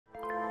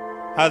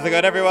How's it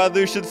going, everyone?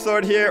 Lucian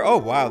Sword here. Oh,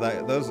 wow,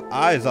 those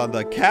eyes on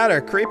the cat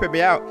are creeping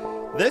me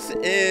out. This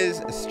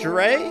is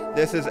Stray.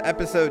 This is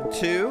episode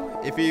 2.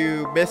 If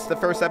you missed the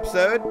first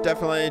episode,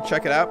 definitely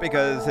check it out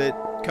because it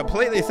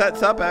completely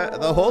sets up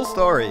the whole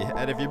story.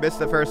 And if you missed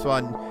the first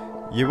one,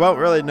 you won't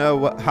really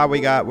know how we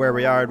got where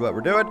we are and what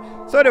we're doing.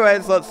 So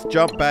anyways, let's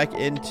jump back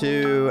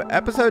into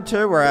episode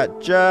 2. We're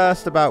at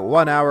just about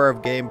 1 hour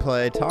of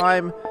gameplay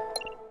time.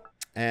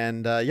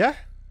 And yeah.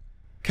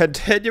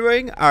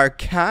 Continuing our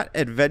cat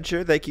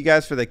adventure. Thank you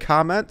guys for the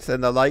comments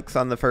and the likes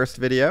on the first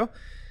video.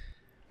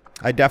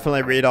 I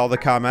definitely read all the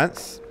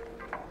comments.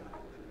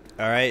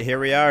 Alright, here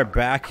we are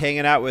back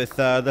hanging out with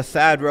the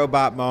sad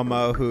robot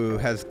Momo, who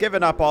has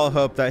given up all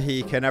hope that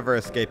he can ever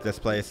escape this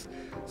place.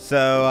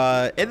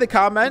 So in the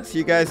comments,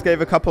 you guys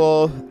gave a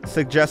couple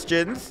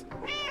suggestions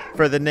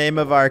for the name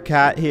of our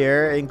cat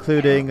here,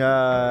 including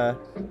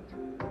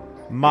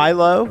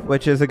Milo,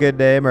 which is a good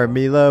name, or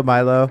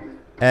Milo.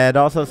 And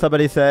also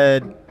somebody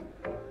said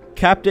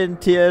Captain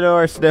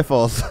Theodore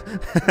Sniffles.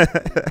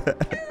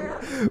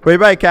 We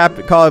might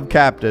call him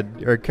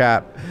Captain or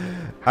Cap.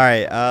 All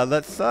right,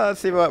 let's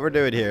see what we're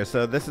doing here.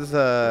 So this is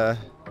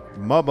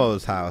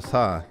Momo's house,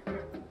 huh?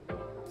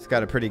 It's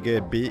got a pretty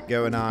good beat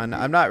going on.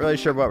 I'm not really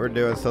sure what we're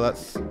doing, so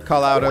let's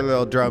call out our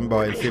little drum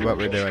boy and see what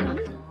we're doing.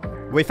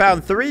 We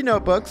found 3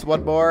 notebooks,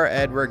 1 more,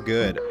 and we're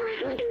good.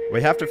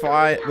 We have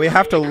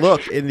to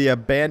look in the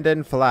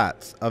abandoned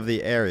flats of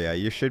the area.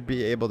 You should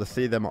be able to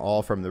see them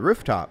all from the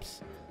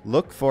rooftops.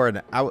 Look for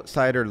an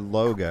outsider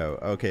logo.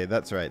 Okay,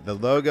 that's right. The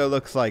logo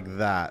looks like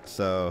that.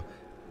 So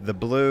the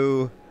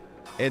blue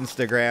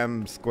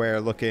Instagram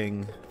square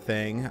looking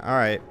thing. All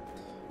right.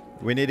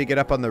 We need to get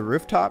up on the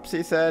rooftops,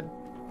 he said.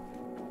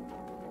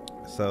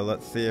 So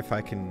let's see if I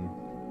can.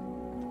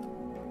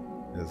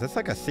 Is this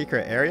like a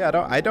secret area?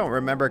 I don't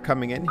remember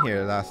coming in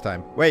here last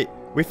time. Wait,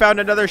 we found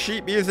another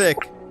sheet music.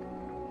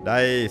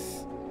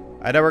 Nice.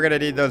 I know we're going to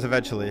need those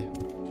eventually.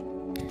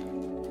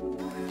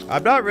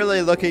 I'm not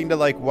really looking to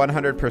like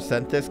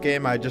 100% this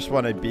game. I just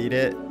want to beat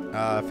it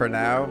for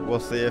now. We'll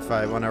see if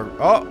I want to.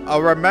 Oh,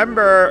 I'll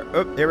remember.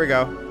 Oh, here we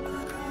go.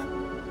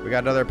 We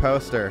got another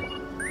poster.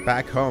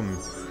 Back Home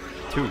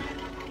 2.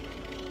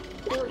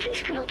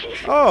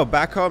 Oh,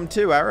 Back Home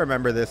 2. I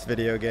remember this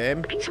video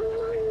game.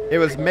 It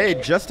was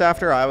made just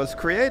after I was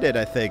created,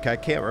 I think. I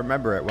can't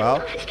remember it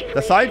well.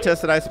 The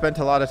scientist and I spent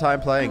a lot of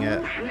time playing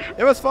it.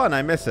 It was fun.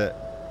 I miss it.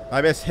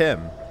 I miss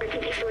him.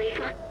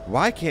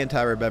 Why can't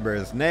I remember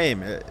his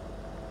name?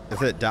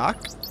 Is it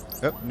Doc?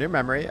 Oh, new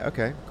memory.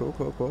 Okay,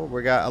 cool.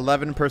 We got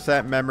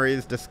 11%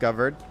 memories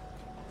discovered.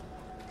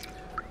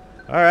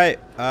 All right.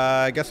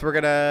 I guess we're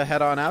going to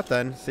head on out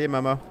then. See you,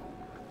 Momo.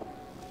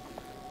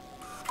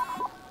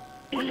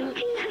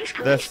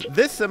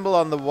 This symbol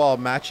on the wall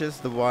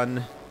matches the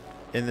one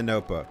in the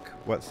notebook.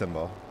 What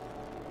symbol?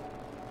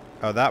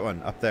 Oh, that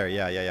one up there.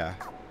 Yeah.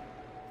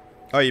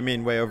 Oh, you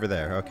mean way over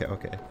there.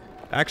 Okay.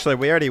 Actually,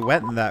 we already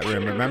went in that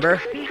room, remember?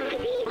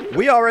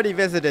 We already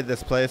visited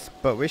this place,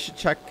 but we should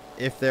check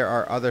if there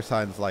are other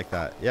signs like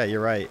that. Yeah, you're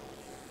right.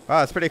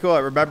 Wow, it's pretty cool. I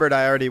remembered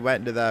I already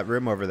went into that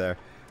room over there.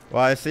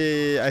 Well, I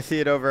see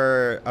it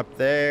over up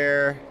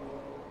there.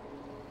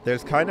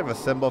 There's kind of a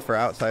symbol for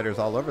outsiders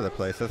all over the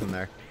place, isn't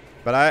there?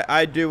 But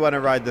I do want to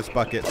ride this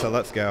bucket, so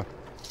let's go.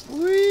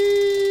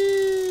 Whee!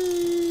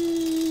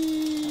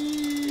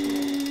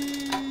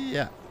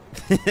 Yeah.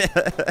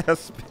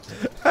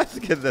 Let's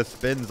get the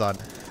spins on.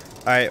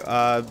 All right.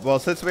 Well,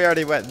 since we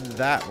already went in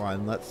that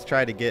one, let's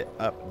try to get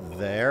up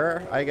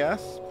there, I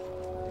guess.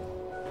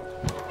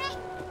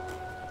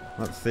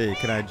 Let's see.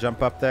 Can I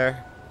jump up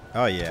there?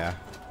 Oh, yeah.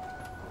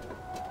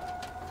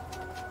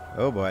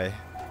 Oh, boy.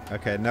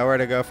 Okay, nowhere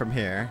to go from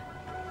here.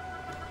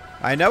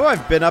 I know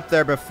I've been up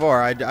there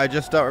before. I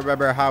just don't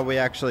remember how we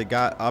actually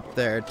got up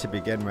there to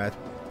begin with.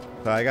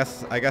 So I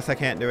guess I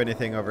can't do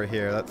anything over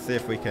here. Let's see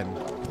if we can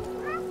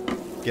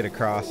get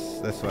across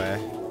this way.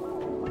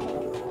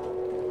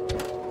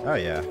 Oh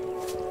yeah.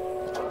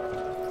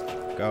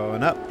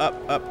 Going up,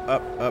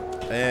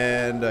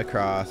 and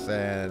across,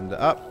 and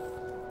up,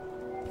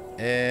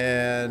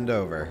 and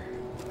over.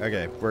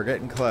 Okay, we're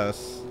getting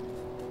close.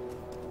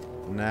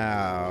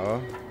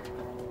 Now,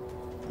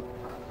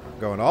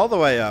 going all the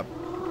way up.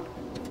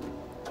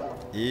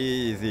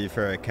 Easy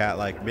for a cat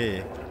like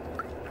me.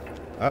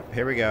 Oh,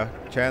 here we go.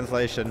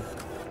 Translation.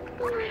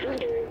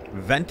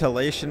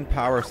 Ventilation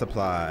power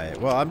supply.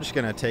 Well, I'm just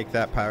going to take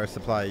that power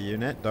supply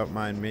unit. Don't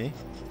mind me.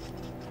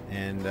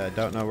 And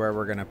don't know where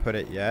we're going to put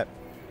it yet.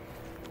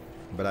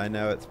 But I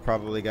know it's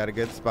probably got a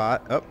good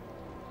spot. Oh,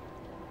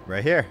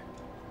 right here.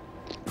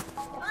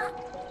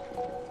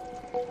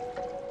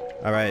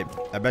 All right.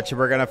 I bet you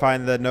we're going to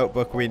find the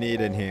notebook we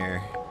need in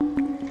here.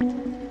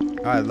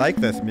 Oh, I like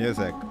this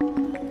music.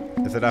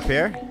 Is it up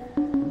here?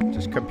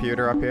 Just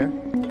computer up here?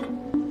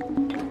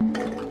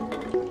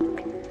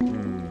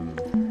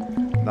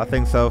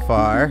 Nothing so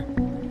far.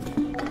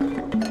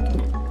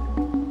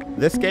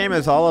 This game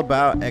is all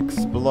about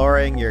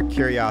exploring your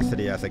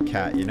curiosity as a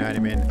cat, you know what I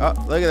mean? Oh,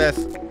 look at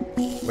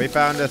this. We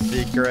found a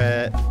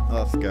secret.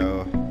 Let's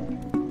go.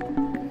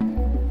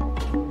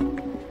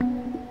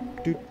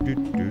 I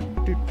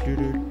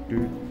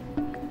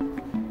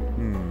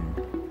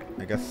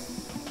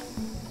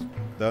guess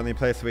the only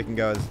place we can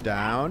go is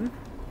down.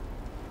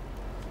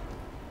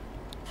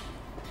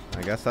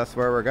 I guess that's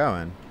where we're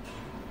going.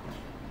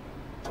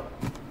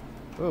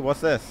 Ooh,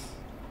 what's this?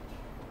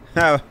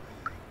 Oh,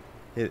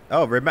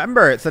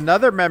 remember, it's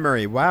another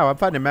memory. Wow, I'm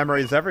finding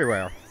memories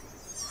everywhere.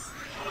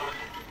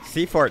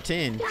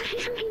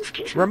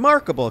 C14.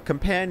 Remarkable.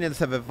 Companions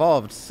have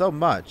evolved so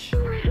much.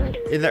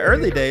 In the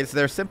early days,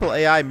 their simple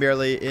AI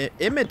merely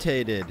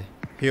imitated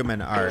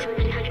human art.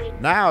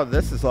 Now,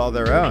 this is all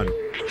their own.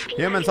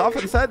 Humans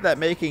often said that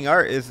making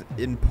art is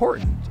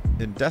important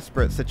in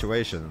desperate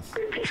situations.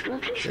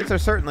 These are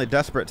certainly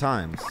desperate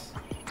times.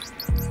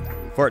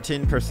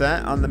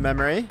 14% on the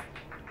memory.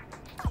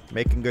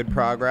 Making good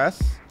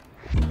progress.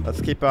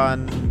 Let's keep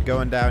on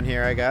going down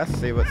here, I guess.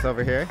 See what's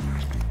over here.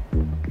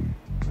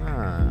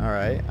 Ah,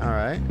 alright,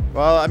 alright.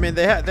 Well, I mean,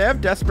 they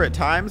have desperate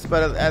times,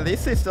 but at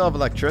least they still have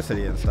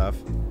electricity and stuff.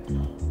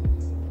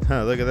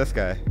 Huh, look at this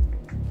guy.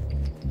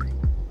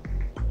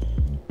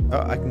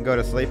 Oh, I can go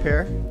to sleep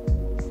here.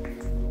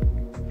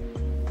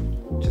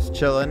 Just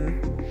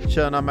chilling.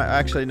 Chilling on my...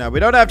 Actually, no.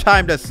 We don't have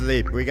time to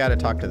sleep. We gotta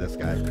talk to this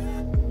guy.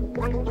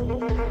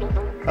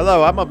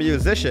 Hello, I'm a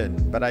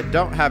musician, but I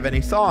don't have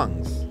any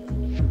songs.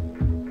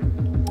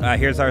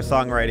 Here's our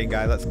songwriting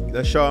guy.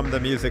 Let's show him the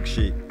music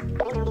sheet.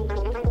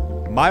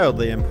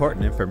 Mildly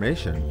important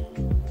information.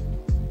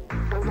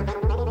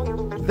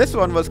 This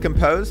one was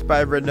composed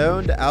by a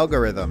renowned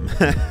algorithm.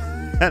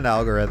 An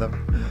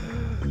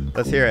algorithm.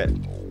 Let's hear it.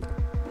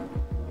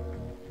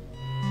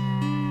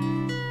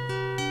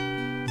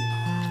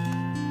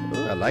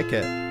 Ooh, I like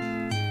it.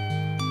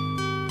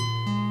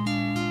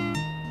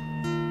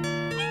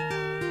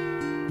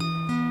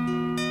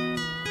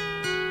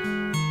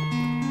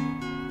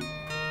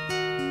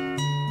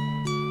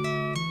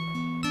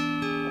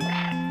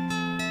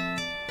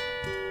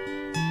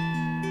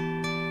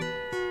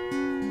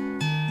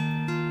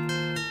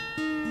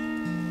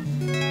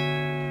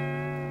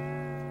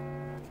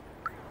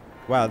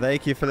 Wow,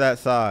 thank you for that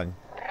song.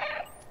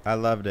 I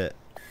loved it.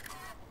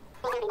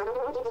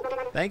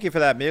 Thank you for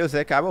that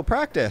music. I will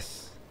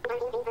practice.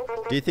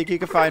 Do you think you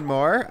can find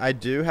more? I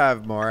do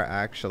have more,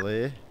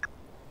 actually.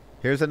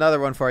 Here's another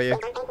one for you.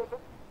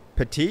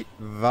 Petite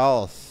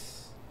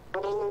Valse.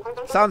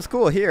 Sounds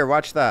cool. Here,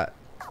 watch that.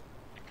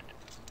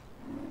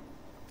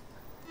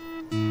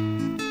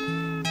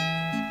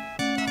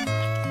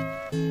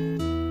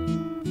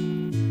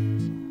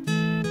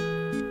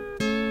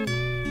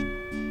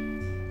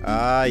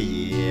 Ah,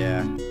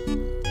 yeah.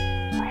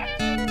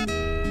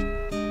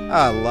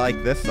 I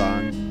like this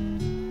song.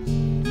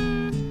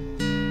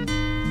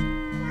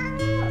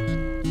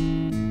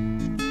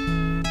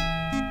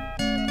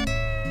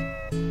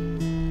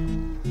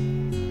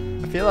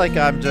 I feel like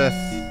I'm just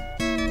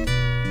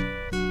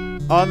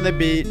on the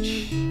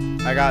beach.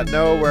 I got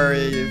no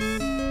worries.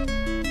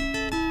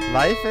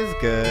 Life is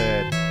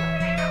good.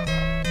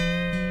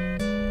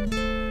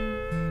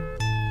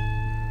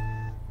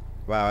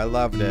 Wow, I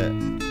loved it.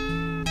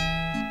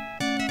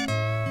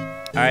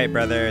 Alright,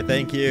 brother,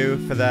 thank you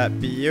for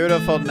that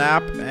beautiful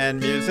nap and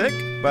music,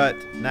 but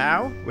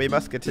now we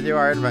must continue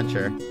our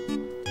adventure.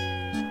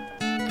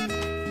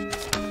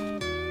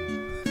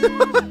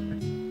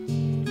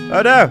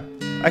 Oh no!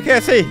 I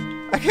can't see!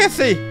 I can't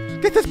see!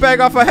 Get this bag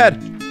off my head!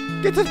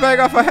 Get this bag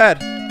off my head!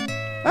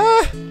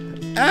 Ah!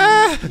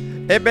 Ah!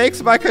 It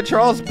makes my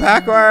controls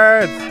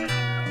backwards!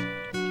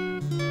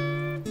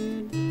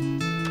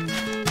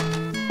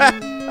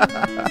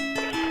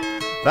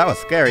 That was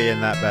scary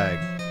in that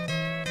bag.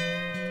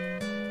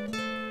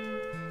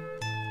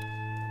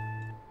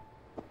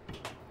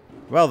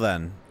 Well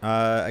then,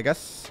 I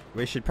guess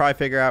we should probably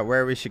figure out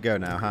where we should go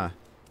now, huh?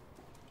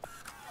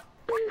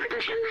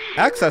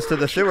 Access to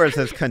the sewers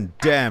is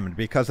condemned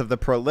because of the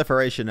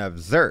proliferation of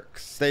Zerks.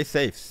 Stay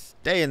safe.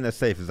 Stay in the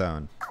safe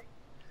zone.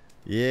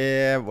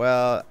 Yeah,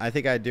 well, I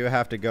think I do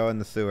have to go in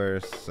the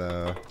sewers,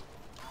 so...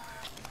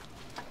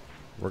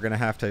 we're gonna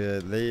have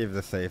to leave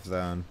the safe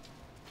zone.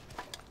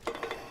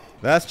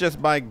 That's just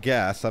my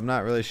guess. I'm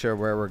not really sure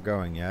where we're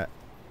going yet.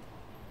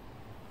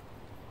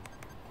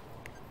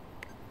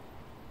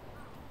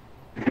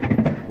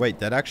 Wait,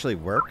 that actually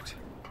worked?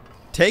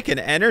 Take an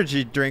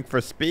energy drink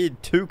for speed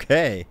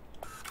 2K.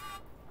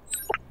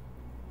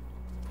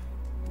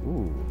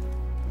 Ooh.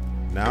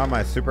 Now am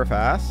I super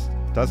fast?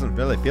 Doesn't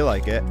really feel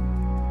like it.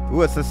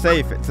 Ooh, it's a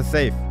safe. It's a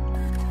safe.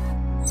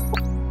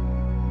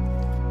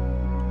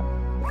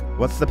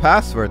 What's the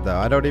password though?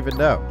 I don't even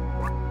know.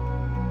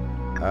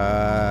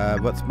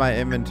 What's my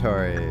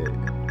inventory?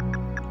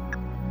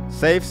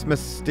 Safe's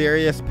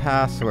mysterious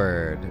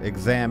password.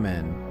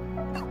 Examine.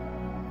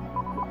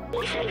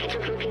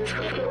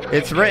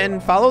 It's written,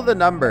 follow the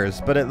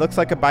numbers, but it looks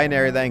like a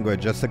binary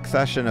language, a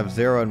succession of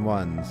 0 and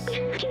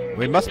 1s.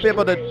 We must be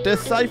able to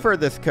decipher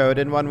this code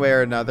in one way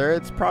or another.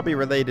 It's probably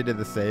related to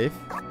the safe.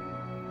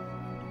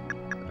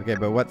 Okay,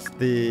 but what's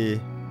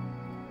the...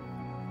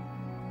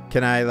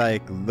 Can I,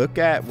 like, look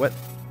at what...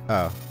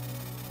 Oh.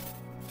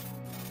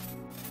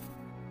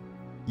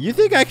 You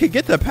think I could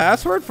get the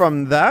password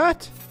from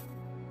that?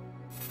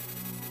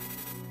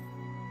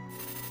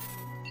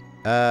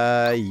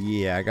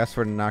 Yeah, I guess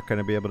we're not going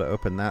to be able to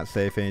open that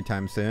safe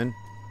anytime soon.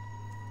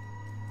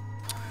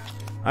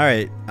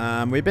 Alright,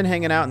 we've been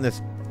hanging out in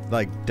this,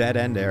 like,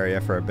 dead-end area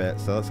for a bit,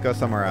 so let's go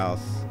somewhere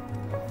else.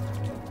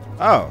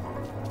 Oh.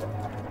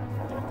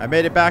 I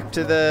made it back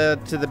to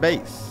the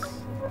base.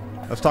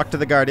 Let's talk to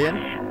the Guardian.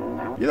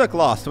 You look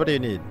lost. What do you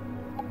need?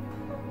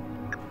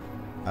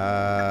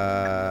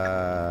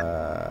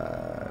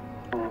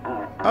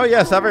 Oh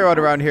yes, everyone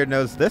around here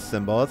knows this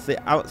symbol. It's the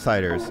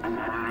Outsiders.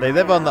 They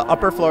live on the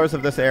upper floors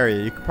of this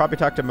area. You could probably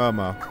talk to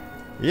Momo.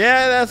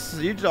 Yeah,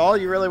 that's all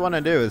you really want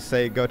to do is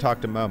say go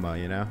talk to Momo,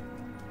 you know?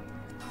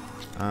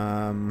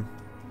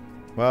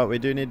 Well, we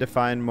do need to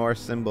find more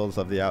symbols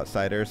of the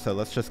Outsiders, so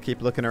let's just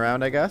keep looking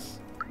around, I guess.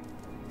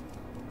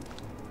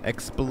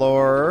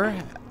 Explore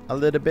a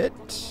little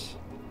bit.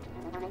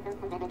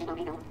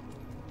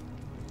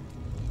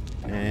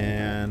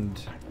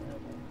 And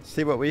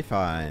see what we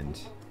find.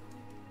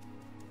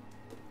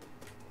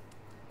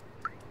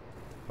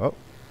 Oh.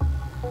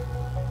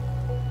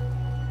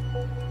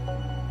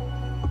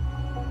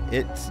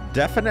 It's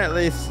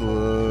definitely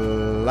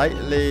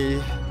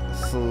slightly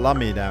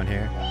slummy down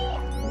here.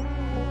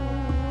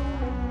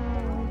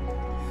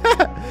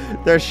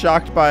 They're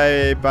shocked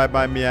by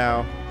my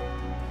meow.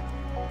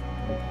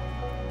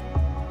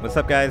 What's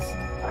up, guys?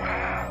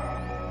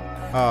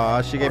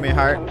 Aw, she gave me a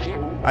heart.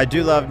 I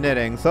do love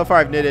knitting. So far,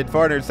 I've knitted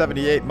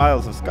 478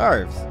 miles of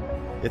scarves.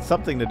 It's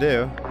something to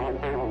do.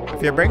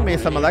 If you bring me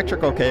some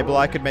electrical cable,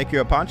 I could make you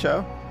a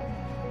poncho.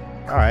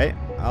 Alright,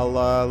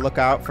 I'll look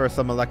out for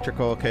some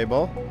electrical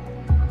cable.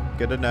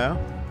 Good to know.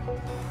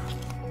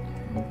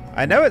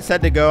 I know it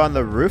said to go on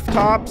the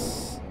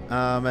rooftops,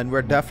 and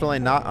we're definitely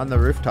not on the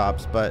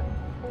rooftops, but...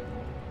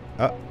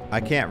 Oh,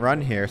 I can't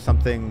run here.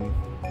 Something...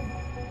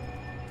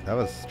 That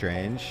was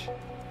strange.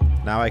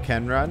 Now I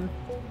can run?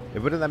 It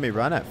wouldn't let me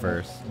run at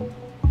first.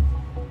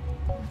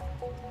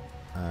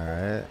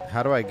 Alright,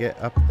 how do I get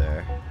up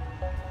there?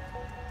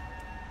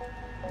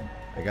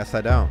 I guess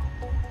I don't.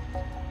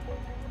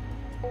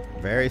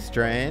 Very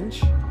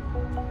strange.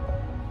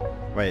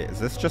 Wait, is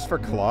this just for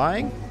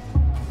clawing?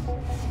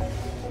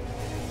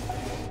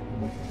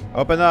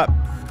 Open up!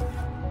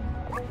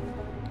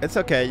 It's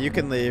okay, you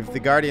can leave. The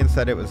Guardian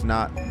said it was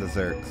not the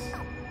Zerks.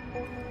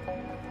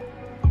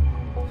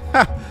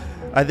 Ha!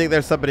 I think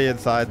there's somebody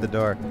inside the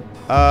door.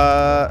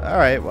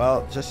 Alright,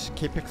 well, just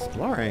keep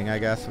exploring, I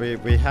guess.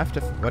 We have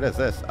to... What is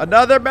this?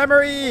 Another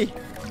memory!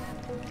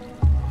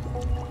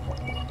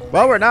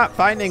 Well, we're not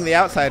finding the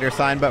Outsider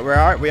sign, but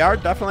we are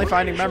definitely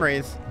finding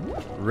memories.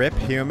 RIP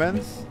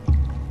humans.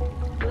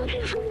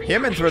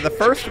 Humans were the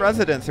first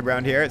residents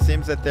around here. It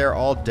seems that they're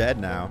all dead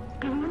now.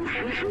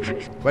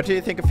 What do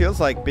you think it feels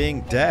like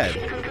being dead?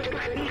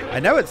 I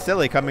know it's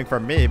silly coming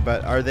from me,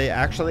 but are they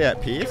actually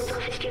at peace?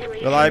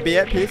 Will I be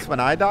at peace when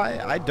I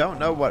die? I don't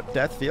know what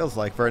death feels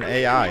like for an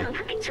AI.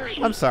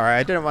 I'm sorry,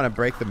 I didn't want to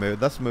break the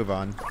mood. Let's move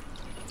on.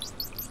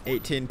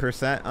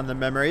 18% on the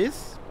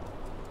memories.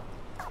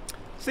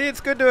 See,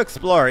 it's good to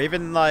explore,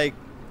 even though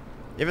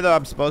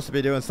I'm supposed to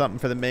be doing something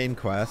for the main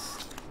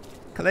quest.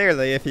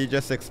 Clearly, if you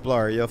just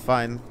explore, you'll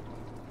find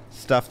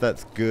stuff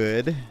that's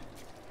good.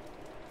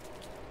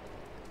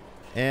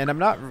 And I'm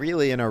not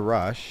really in a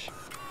rush.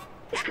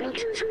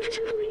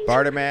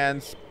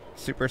 Barterman's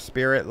Super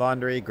Spirit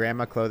Laundry,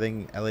 Grandma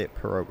Clothing, Elliot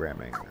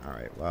Programming.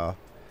 Alright, well.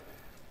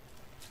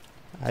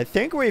 I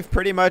think we've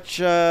pretty much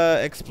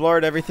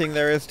explored everything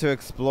there is to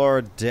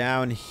explore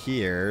down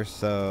here,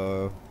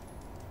 so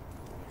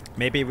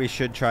maybe we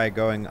should try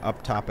going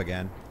up top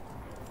again.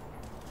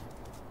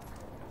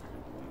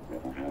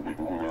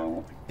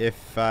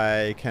 If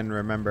I can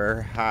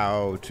remember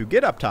how to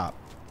get up top.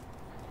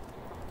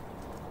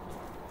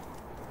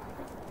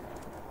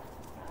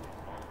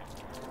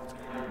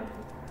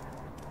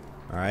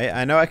 Alright,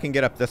 I know I can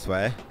get up this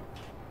way,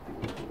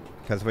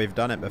 because we've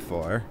done it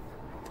before.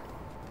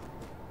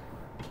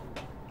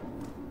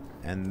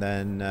 And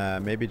then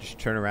maybe just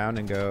turn around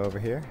and go over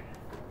here.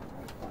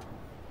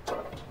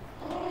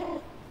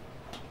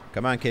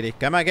 Come on, kitty.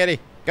 Come on, kitty.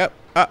 Go.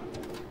 Up.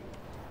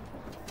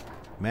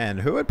 Man,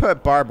 who would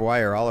put barbed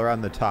wire all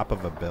around the top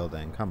of a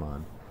building? Come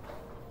on.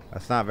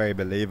 That's not very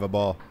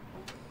believable.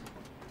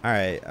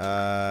 Alright,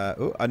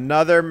 ooh,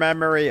 another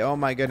memory. Oh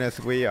my goodness,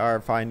 we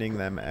are finding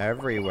them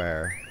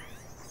everywhere.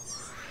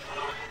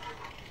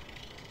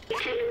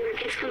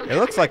 It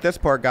looks like this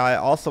poor guy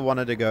also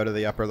wanted to go to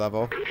the upper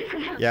level.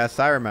 Yes,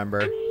 I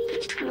remember.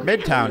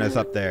 Midtown is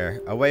up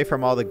there, away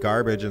from all the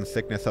garbage and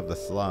sickness of the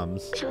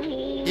slums.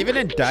 Even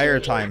in dire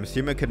times,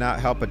 humans could not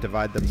help but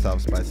divide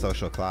themselves by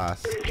social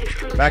class.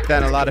 Back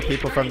then, a lot of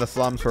people from the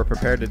slums were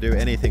prepared to do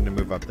anything to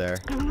move up there.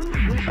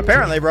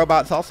 Apparently,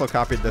 robots also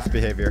copied this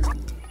behavior.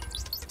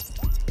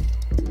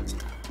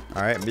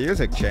 Alright,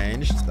 music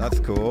changed. That's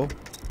cool.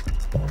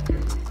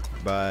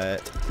 But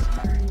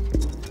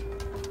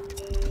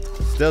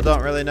still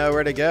don't really know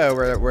where to go.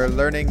 We're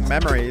learning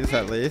memories,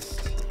 at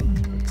least.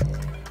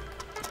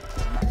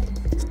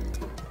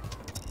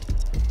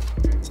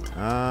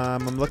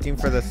 I'm looking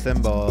for the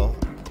symbol.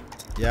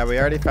 Yeah, we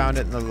already found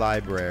it in the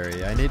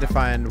library. I need to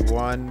find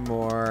one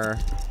more.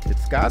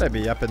 It's gotta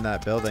be up in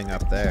that building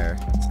up there.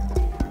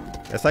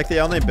 It's like the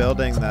only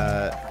building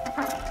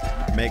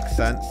that makes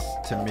sense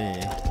to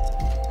me.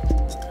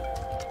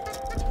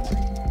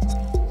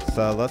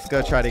 So let's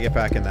go try to get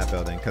back in that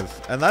building,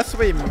 because unless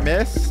we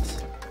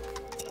missed...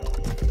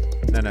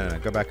 No,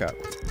 go back up.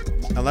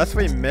 Unless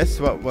we missed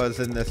what was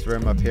in this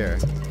room up here.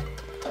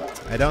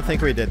 I don't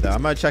think we did, though.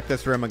 I'm gonna check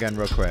this room again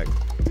real quick.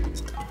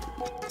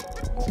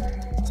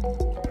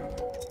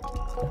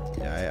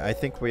 Yeah, I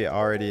think we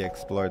already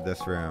explored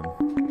this room.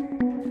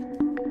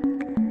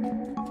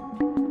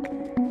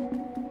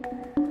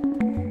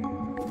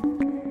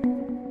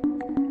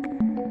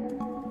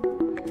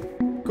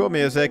 Cool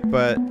music,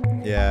 but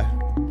yeah.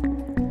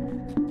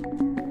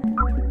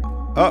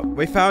 Oh,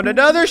 we found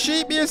another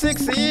sheet music.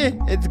 See,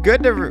 it's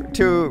good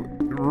to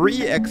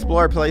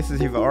re-explore places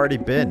you've already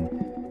been.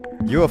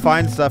 You will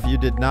find stuff you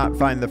did not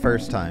find the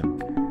first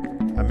time.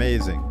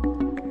 Amazing.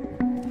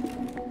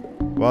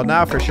 Well,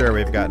 now for sure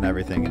we've gotten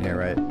everything in here,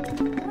 right?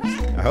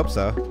 I hope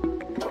so.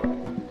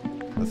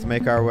 Let's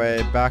make our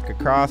way back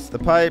across the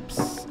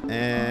pipes,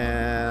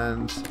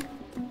 and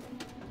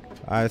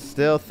I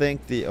still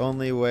think the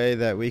only way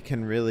that we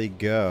can really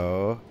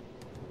go,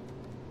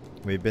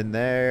 we've been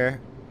there,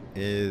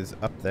 is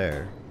up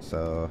there.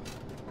 So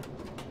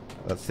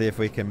let's see if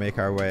we can make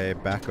our way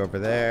back over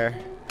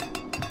there.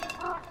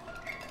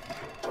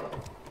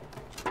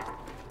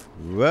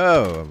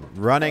 Whoa,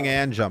 running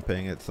and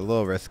jumping. It's a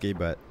little risky,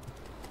 but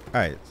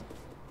all right.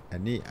 I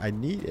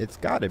need, it's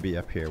gotta be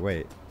up here.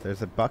 Wait,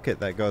 there's a bucket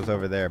that goes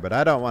over there, but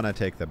I don't want to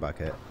take the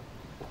bucket.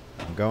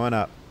 I'm going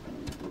up.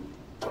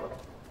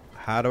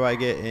 How do I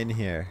get in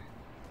here?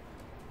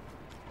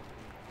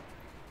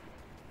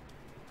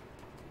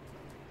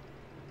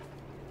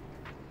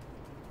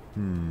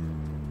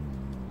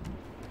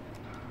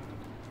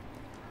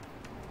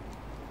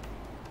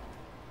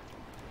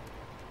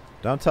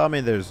 Don't tell me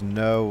there's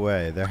no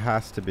way. There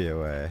has to be a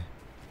way.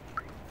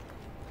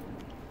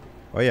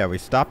 Oh yeah, we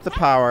stopped the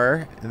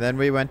power, and then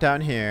we went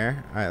down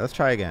here. All right, let's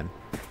try again.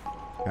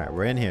 All right,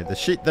 we're in here. The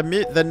sheet,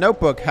 the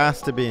notebook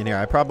has to be in here.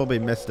 I probably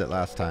missed it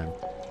last time.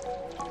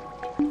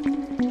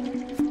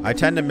 I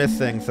tend to miss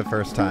things the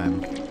first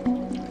time.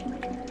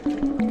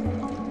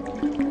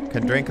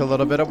 Can drink a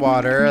little bit of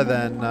water,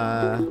 then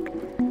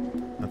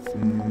let's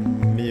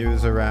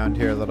muse around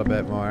here a little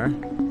bit more.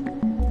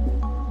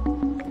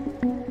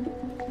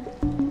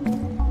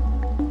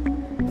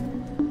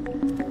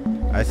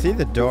 I see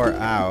the door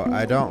out.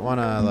 I don't want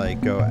to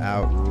like go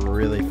out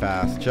really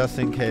fast just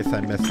in case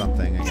I miss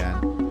something again.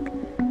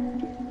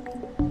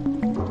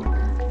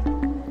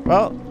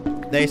 Well,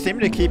 they seem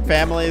to keep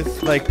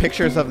families, like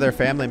pictures of their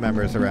family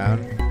members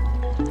around.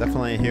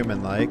 Definitely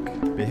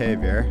human-like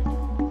behavior.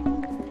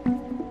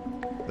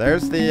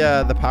 There's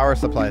the power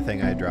supply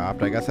thing I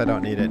dropped. I guess I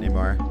don't need it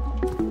anymore.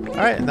 All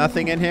right,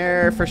 nothing in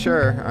here for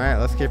sure. All right,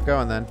 let's keep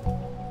going then.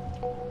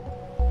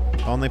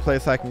 Only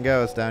place I can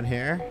go is down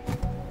here.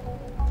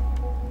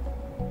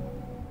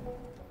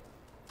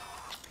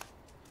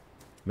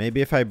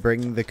 Maybe if I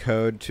bring the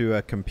code to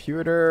a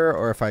computer,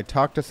 or if I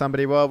talk to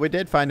somebody. Well, we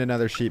did find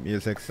another sheet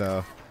music,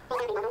 so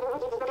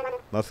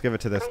let's give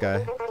it to this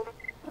guy.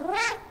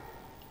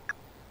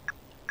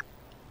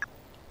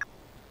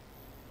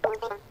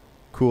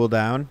 Cool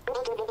down.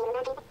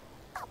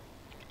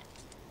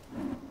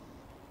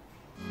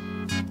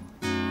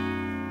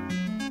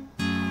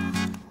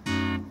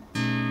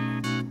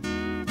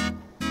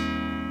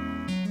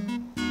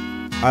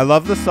 I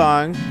love the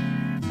song,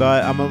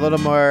 but I'm a little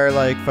more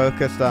like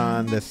focused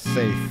on this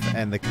safe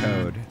and the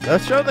code.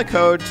 Let's show the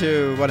code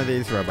to one of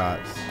these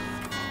robots.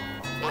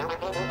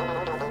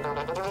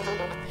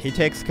 He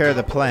takes care of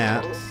the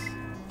plants.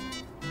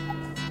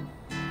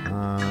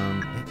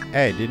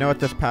 Hey, do you know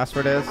what this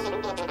password is?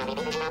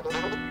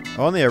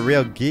 Only a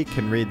real geek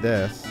can read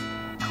this.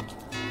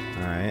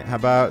 All right, how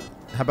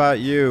about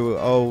you,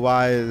 oh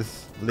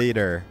wise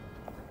leader?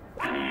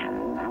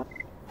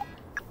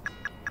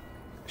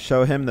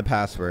 Show him the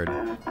password.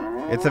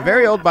 It's a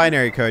very old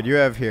binary code you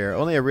have here.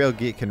 Only a real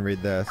geek can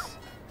read this.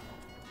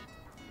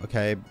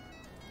 Okay.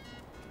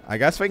 I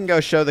guess we can go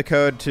show the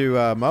code to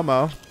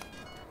Momo.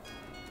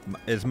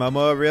 Is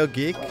Momo a real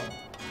geek?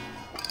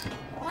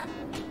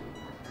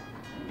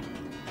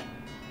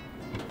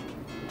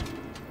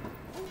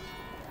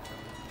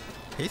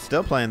 He's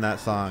still playing that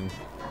song.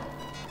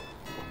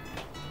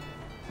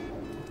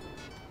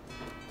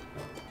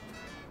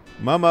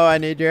 Momo, I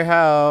need your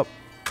help.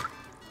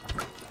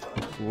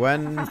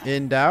 When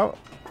in doubt,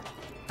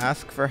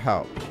 ask for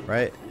help,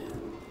 right?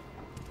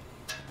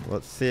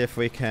 Let's see if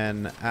we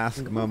can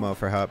ask Momo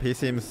for help. He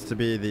seems to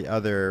be the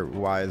other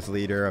wise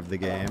leader of the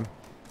game.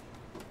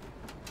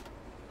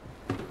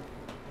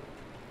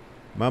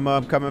 Momo,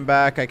 I'm coming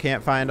back. I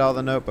can't find all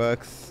the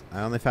notebooks.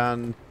 I only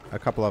found a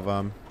couple of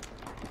them.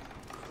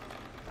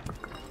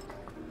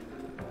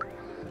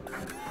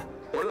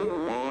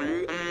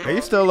 Are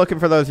you still looking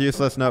for those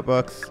useless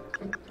notebooks?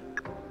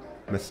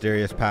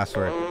 Mysterious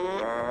password.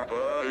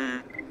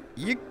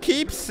 You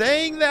keep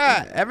saying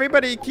that.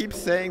 Everybody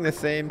keeps saying the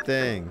same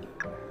thing.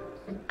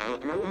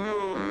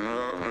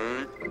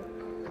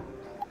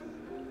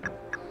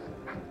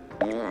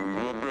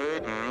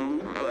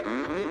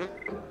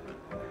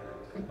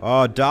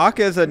 Oh, Doc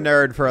is a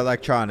nerd for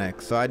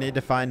electronics, so I need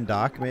to find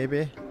Doc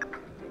maybe.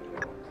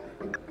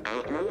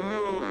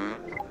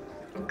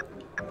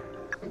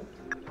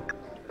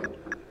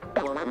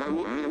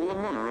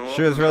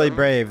 She was really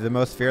brave, the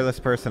most fearless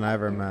person I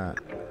ever met.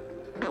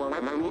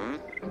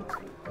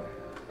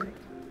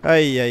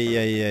 Ay, ay,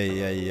 ay,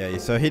 ay, ay, ay.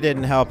 So he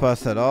didn't help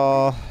us at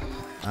all.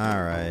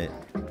 Alright.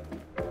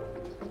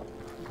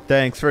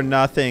 Thanks for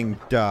nothing,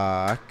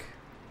 Doc.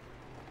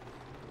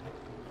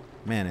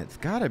 Man, it's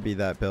gotta be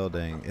that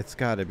building. It's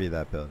gotta be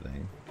that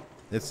building.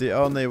 It's the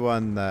only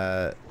one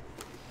that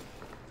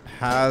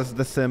has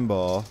the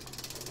symbol.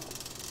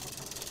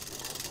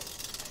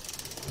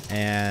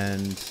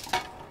 And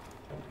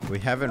we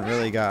haven't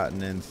really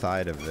gotten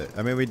inside of it.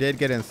 I mean, we did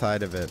get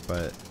inside of it,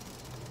 but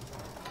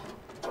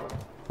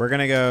we're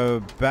gonna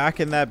go back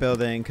in that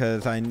building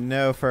because I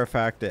know for a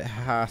fact it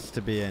has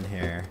to be in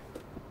here.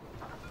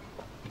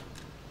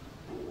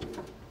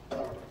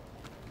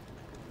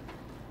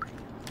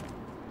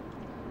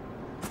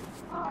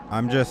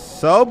 I'm just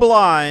so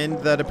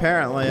blind that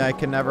apparently I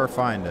can never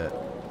find it.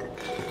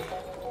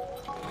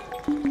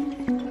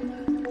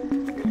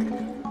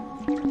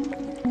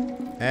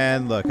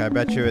 And look, I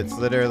bet you it's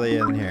literally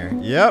in here.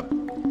 Yep.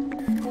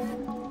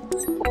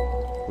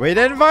 We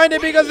didn't find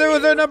it because it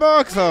was in a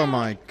box. Oh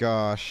my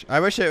gosh. I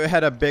wish it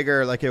had a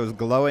bigger, like it was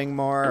glowing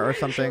more or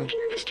something.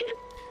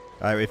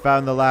 Alright, we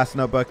found the last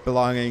notebook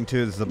belonging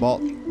to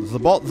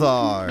Zabaltzar.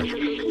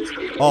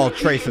 All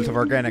traces of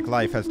organic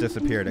life has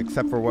disappeared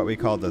except for what we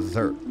call the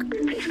Zerk.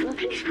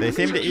 They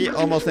seem to eat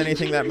almost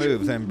anything that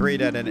moves and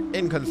breed at an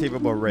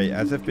inconceivable rate,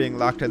 as if being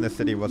locked in the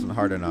city wasn't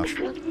hard enough.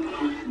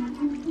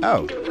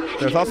 Oh,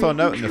 there's also a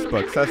note in this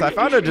book. It says, I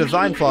found a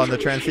design flaw in the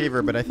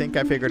transceiver, but I think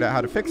I figured out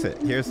how to fix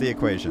it. Here's the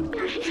equation.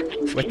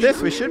 With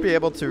this, we should be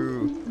able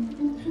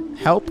to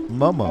help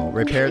Momo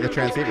repair the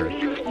transceiver.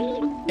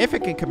 If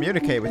it can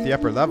communicate with the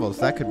upper levels,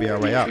 that could be our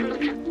way up.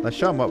 Let's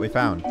show them what we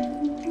found.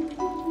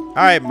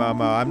 Alright,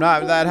 Momo, I'm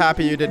not that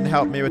happy you didn't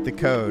help me with the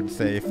code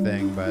safe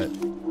thing, but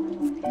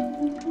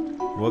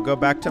we'll go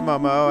back to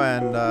Momo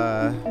and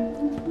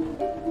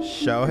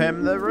show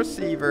him the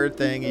receiver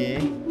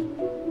thingy.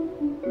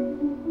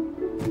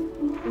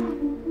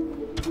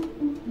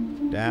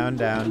 Down,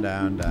 down,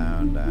 down,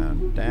 down,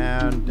 down,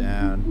 down,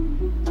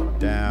 down,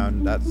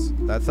 down.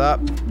 That's up.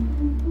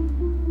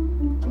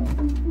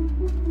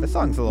 This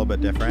song's a little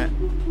bit different.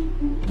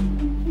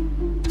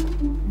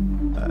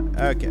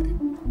 Okay.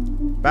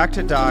 Back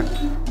to Doc.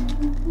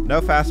 No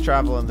fast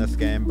travel in this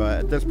game, but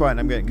at this point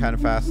I'm getting kind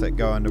of fast at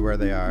going to where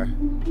they are.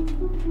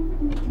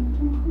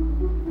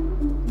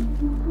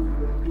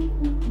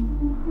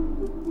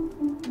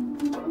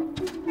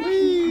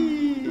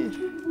 Whee!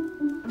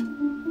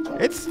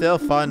 It's still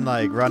fun,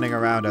 like, running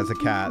around as a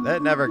cat.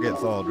 That never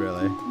gets old,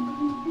 really.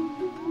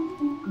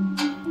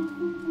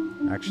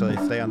 Actually,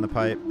 stay on the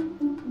pipe.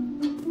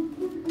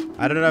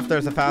 I don't know if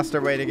there's a faster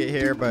way to get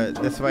here,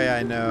 but this way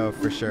I know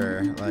for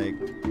sure. Like,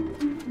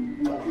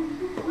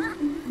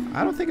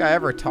 I don't think I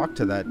ever talked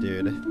to that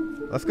dude.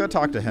 Let's go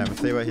talk to him and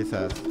see what he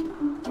says.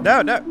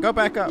 No, no, go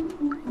back up.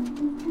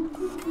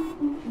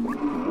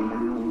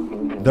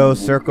 Those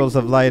circles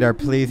of light are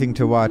pleasing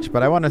to watch,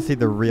 but I want to see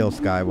the real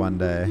sky one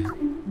day.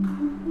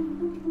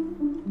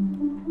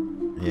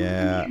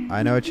 Yeah,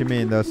 I know what you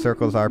mean. Those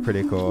circles are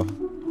pretty cool.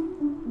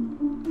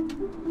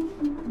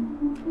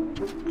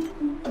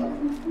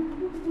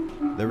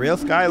 The real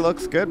sky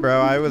looks good,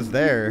 bro. I was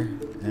there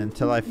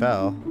until I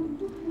fell.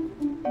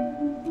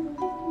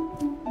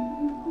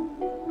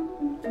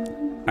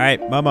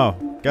 Alright, Momo,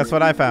 guess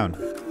what I found?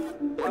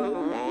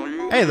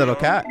 Hey, little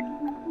cat.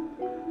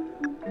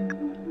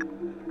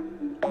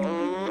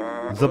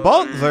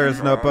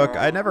 Zabaltzar's notebook.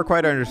 I never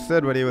quite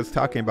understood what he was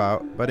talking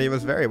about, but he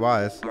was very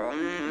wise.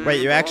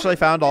 Wait, you actually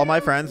found all my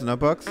friends'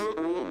 notebooks?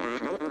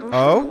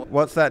 Oh,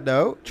 what's that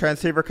note?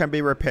 Transceiver can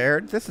be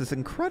repaired? This is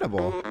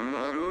incredible.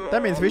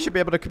 That means we should be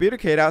able to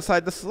communicate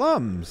outside the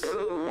slums.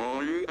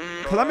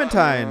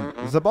 Clementine,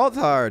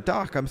 Zabaltzar,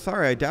 Doc, I'm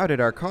sorry I doubted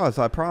our cause.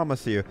 I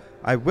promise you,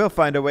 I will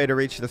find a way to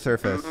reach the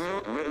surface.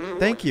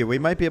 Thank you. We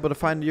might be able to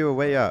find you a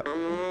way up.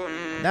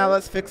 Now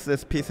let's fix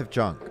this piece of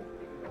junk.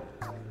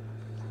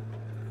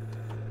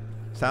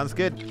 Sounds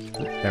good.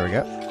 There we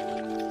go.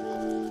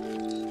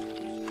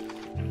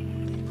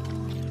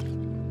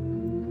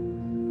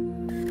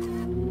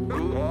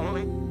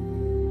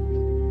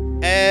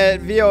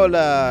 And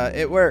Viola,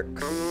 it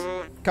works.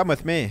 Come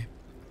with me.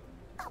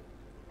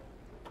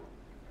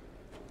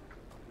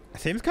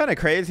 Seems kind of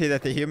crazy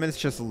that the humans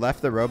just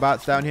left the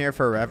robots down here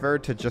forever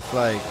to just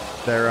like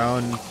their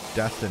own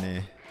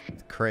destiny.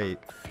 It's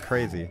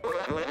crazy.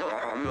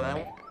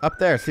 Up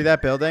there, see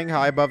that building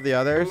high above the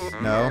others?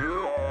 No.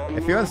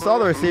 If you install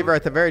the receiver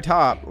at the very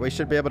top, we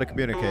should be able to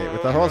communicate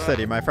with the whole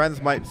city. My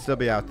friends might still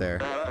be out there.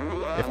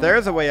 If there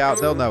is a way out,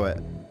 they'll know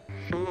it.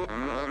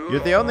 You're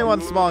the only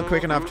one small and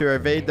quick enough to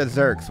evade the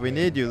Zerks. We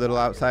need you, little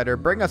outsider.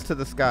 Bring us to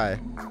the sky.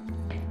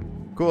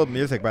 Cool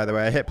music, by the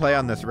way. I hit play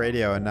on this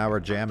radio, and now we're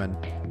jamming.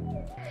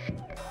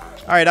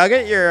 All right, I'll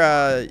get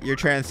your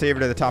transceiver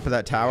to the top of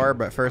that tower,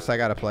 but first I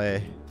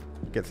gotta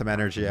get some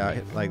energy out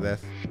like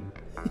this.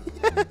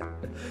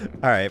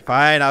 All right,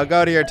 fine. I'll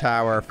go to your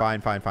tower. Fine,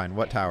 fine, fine.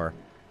 What tower?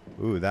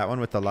 Ooh, that one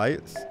with the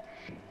lights.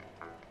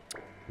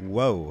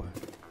 Whoa.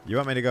 You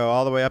want me to go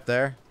all the way up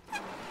there?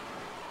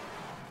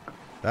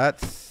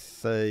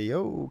 That's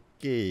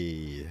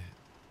okay.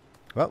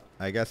 Well,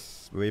 I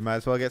guess we might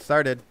as well get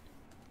started.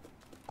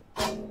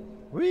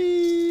 We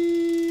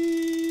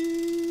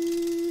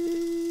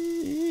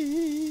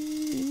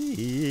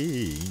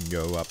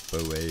go up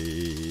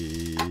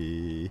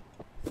away.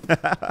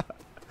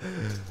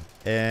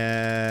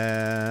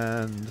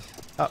 And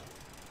up.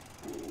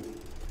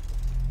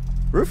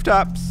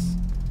 Rooftops.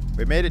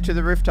 We made it to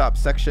the rooftop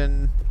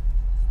section.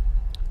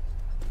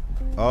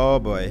 Oh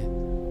boy.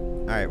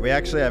 Alright, we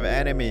actually have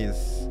enemies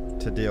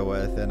to deal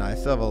with, and I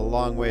still have a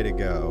long way to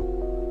go.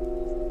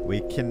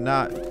 We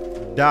cannot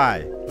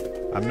die.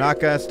 I'm not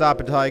gonna stop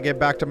until I get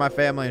back to my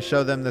family and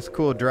show them this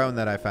cool drone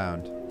that I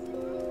found.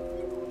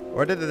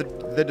 Or did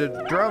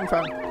the drone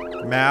found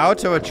Mao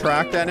to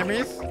attract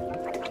enemies?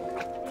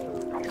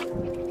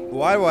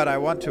 Why would I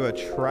want to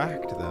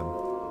attract them?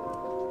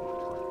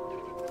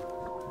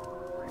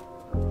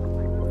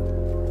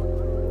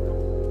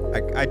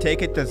 I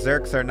take it the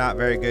Zerks are not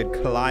very good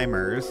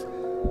climbers,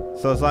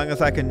 so as long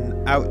as I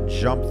can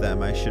out-jump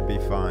them, I should be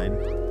fine.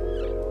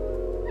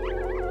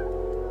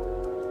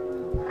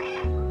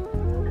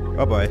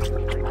 Oh boy.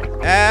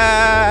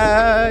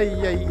 Ah,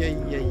 yeah, yeah,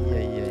 yeah, yeah,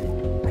 yeah.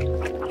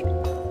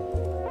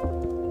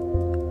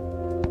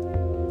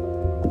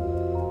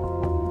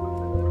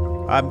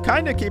 I'm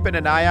kind of keeping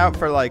an eye out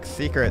for like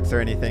secrets or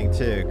anything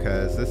too,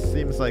 because this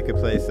seems like a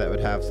place that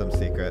would have some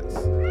secrets.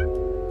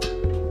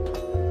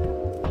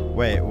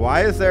 Wait,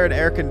 why is there an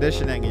air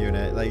conditioning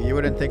unit? Like, you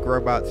wouldn't think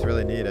robots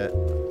really need it.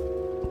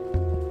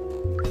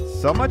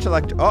 So much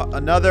oh,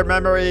 another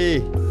memory!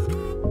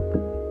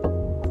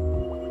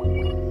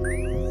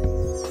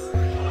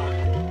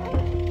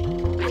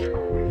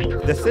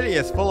 The city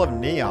is full of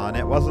neon.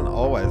 It wasn't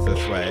always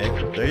this way.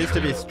 There used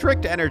to be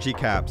strict energy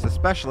caps,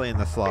 especially in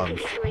the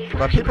slums.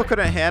 But people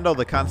couldn't handle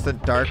the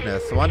constant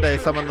darkness. One day,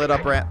 someone lit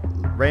up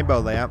rainbow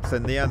lamps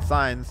and neon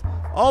signs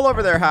all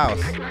over their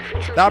house.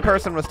 That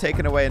person was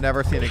taken away and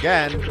never seen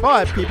again,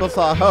 but people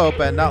saw hope,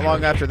 and not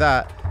long after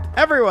that,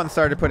 everyone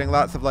started putting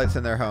lots of lights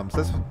in their homes.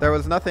 There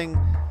was nothing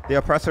the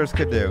oppressors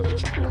could do.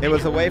 It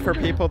was a way for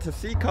people to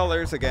see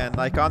colors again,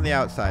 like on the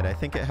outside. I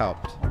think it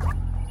helped.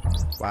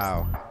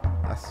 Wow,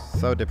 that's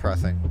so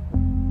depressing.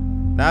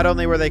 Not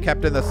only were they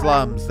kept in the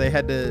slums, they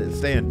had to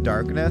stay in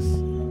darkness.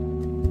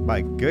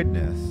 My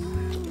goodness.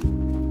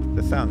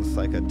 This sounds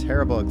like a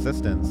terrible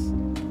existence.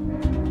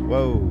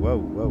 Whoa, whoa,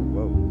 whoa,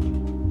 whoa.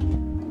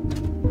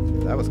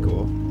 That was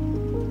cool.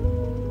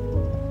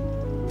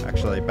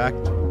 Actually,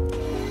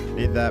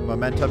 need that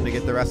momentum to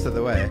get the rest of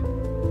the way.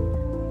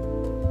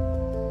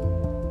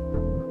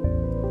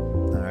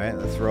 Alright,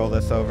 let's roll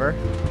this over.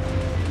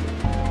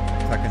 So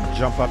I can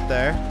jump up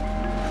there.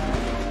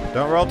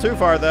 Don't roll too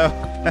far, though.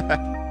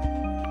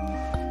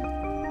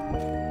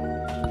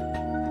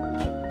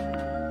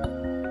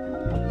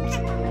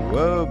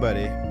 Whoa,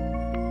 buddy.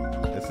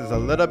 This is a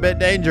little bit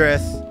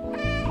dangerous.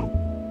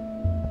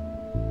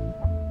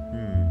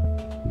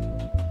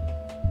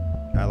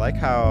 I like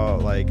how,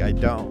 like, I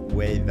don't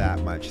weigh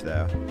that much,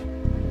 though.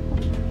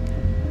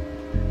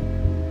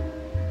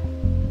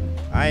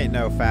 I ain't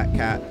no fat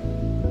cat.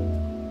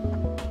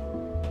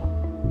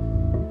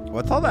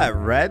 What's all that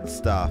red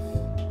stuff?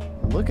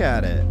 Look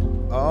at it.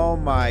 Oh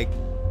my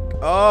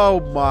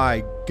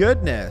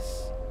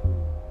goodness.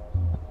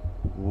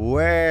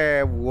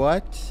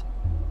 What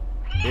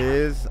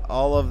is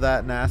all of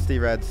that nasty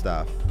red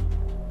stuff?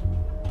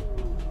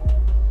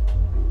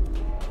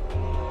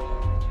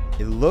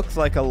 It looks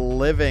like a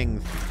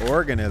living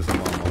organism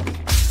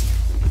almost.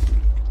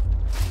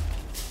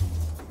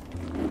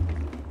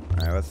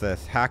 Alright, what's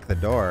this? Hack the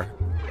door.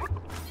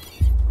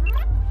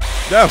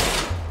 No!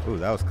 Ooh,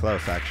 that was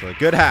close actually.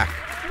 Good hack.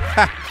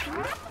 Ha!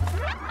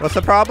 What's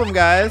the problem,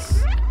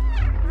 guys?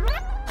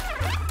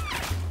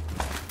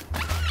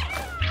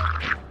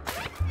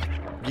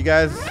 You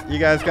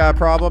guys got a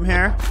problem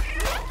here?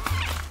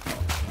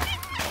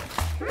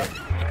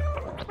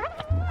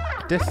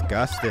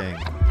 Disgusting.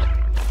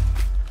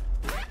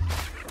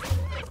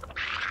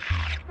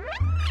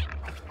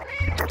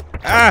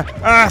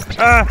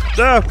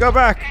 No, go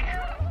back.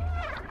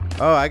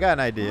 Oh, I got an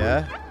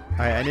idea. All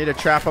right, I need to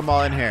trap them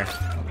all in here.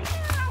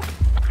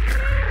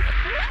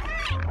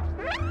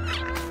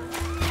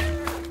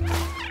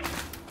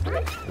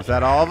 Is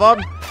that all of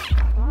them?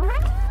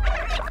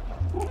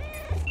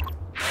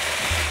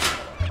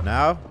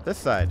 Now, this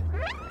side.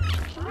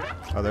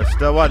 Oh, there's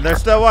still one. There's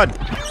still one.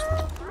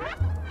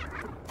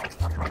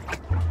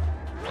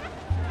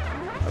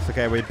 That's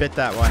okay. We bit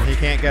that one. He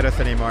can't get us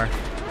anymore.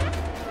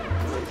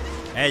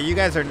 Hey, you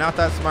guys are not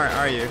that smart,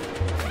 are you?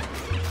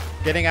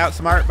 Getting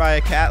outsmart by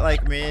a cat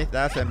like me,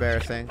 that's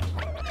embarrassing.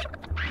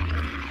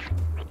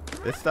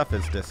 This stuff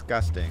is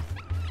disgusting.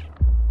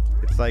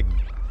 It's like,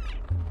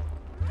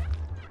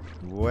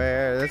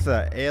 where? This is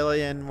an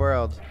alien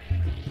world.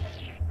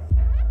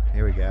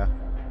 Here we go.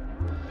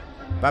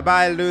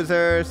 Bye-bye,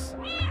 losers.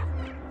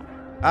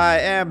 I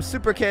am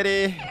Super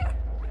Kitty.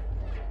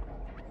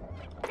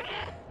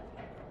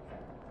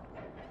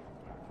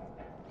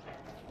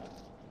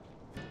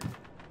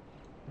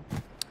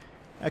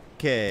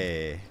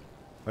 Okay.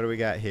 What do we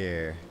got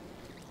here?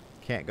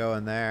 Can't go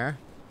in there.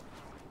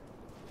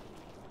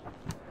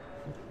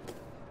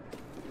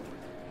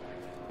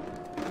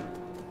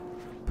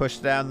 Push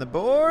down the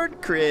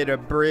board. Create a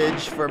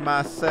bridge for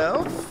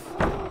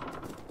myself.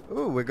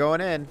 Ooh, we're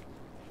going in.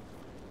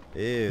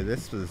 Ew,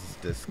 this was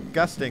a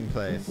disgusting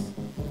place.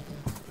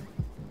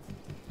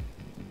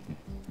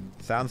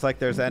 Sounds like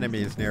there's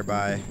enemies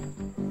nearby.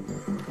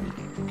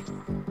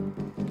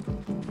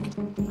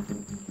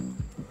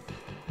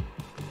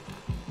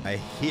 I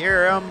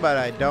hear them, but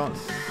I don't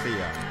see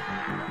them.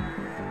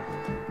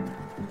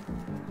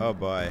 Oh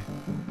boy.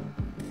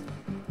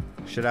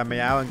 Should I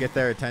meow and get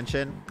their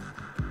attention?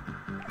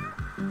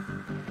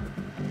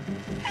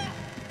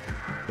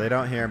 They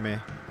don't hear me.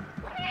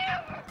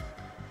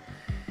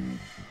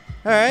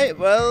 Alright,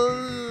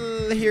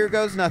 well, here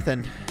goes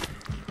nothing.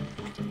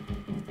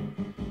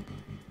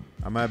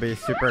 I'm gonna be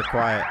super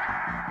quiet.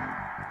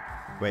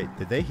 Wait,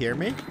 did they hear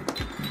me?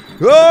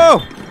 Whoa!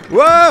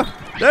 Whoa!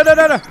 No, no,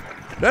 no, no!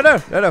 No, no,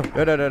 no, no,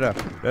 no, no, no, no,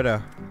 no,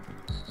 no.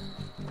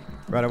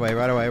 Right away,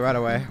 right away, right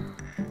away.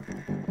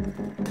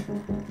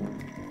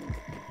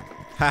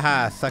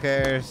 Haha,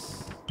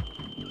 suckers.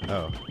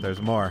 Oh,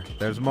 there's more.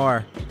 There's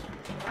more.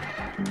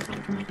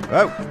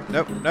 Oh,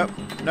 nope, nope,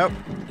 nope.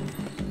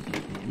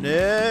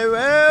 No,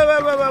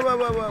 whoa, whoa, whoa, whoa,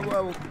 whoa,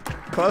 whoa, whoa.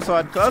 Close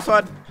one, close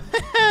one.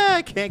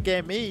 Can't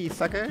get me,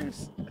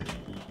 suckers.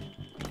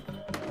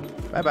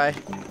 Bye-bye.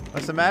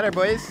 What's the matter,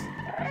 boys?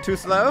 Too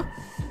slow?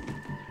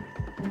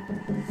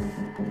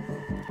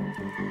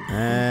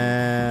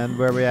 And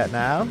where are we at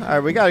now? All right,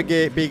 we gotta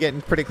be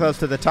getting pretty close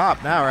to the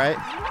top now, right?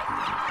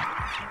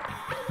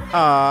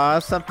 Aw,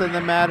 something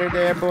the matter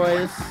there,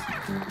 boys?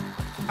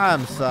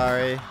 I'm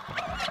sorry.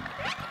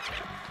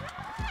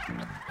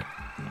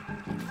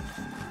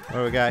 What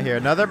do we got here?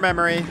 Another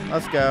memory.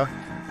 Let's go.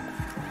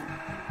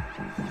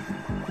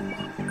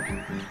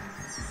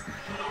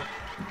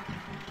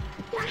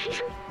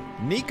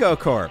 Nico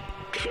Corp.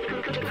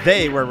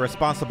 They were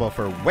responsible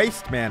for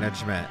waste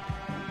management.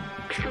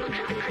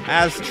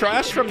 As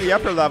trash from the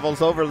upper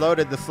levels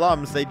overloaded the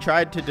slums, they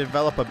tried to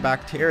develop a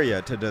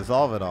bacteria to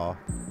dissolve it all.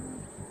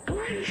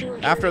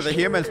 After the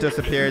humans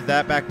disappeared,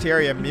 that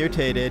bacteria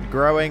mutated,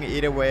 growing,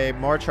 eat away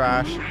more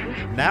trash.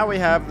 Now we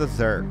have the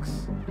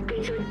Zergs.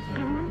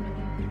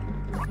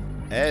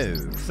 Oh,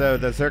 so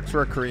the Zergs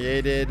were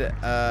created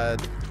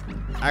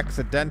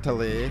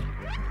accidentally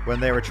when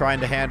they were trying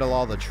to handle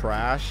all the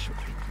trash.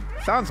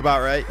 Sounds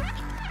about right.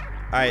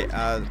 Alright,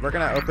 we're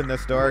gonna open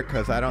this door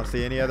because I don't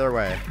see any other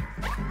way.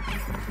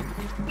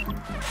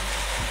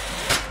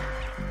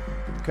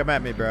 Come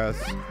at me, bros.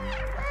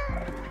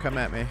 Come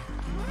at me.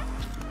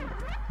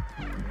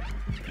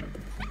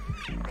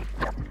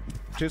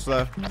 Too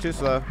slow, too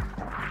slow.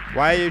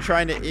 Why are you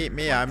trying to eat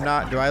me? I'm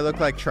not. Do I look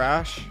like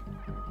trash?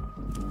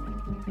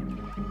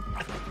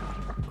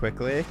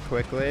 Quickly,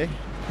 quickly.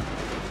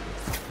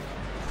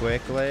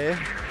 Quickly.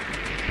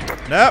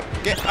 Nope,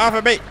 get off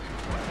of me.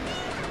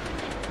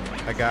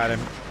 I got him.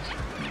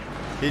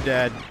 He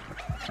dead.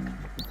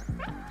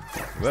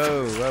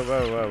 Whoa, whoa,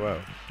 whoa, whoa,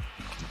 whoa.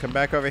 Come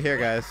back over here,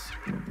 guys.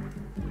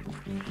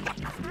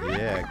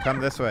 Yeah, come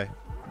this way.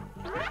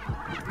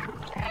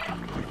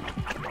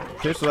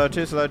 Too slow,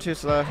 too slow, too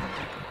slow.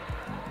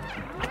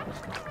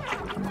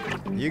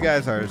 You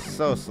guys are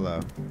so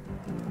slow.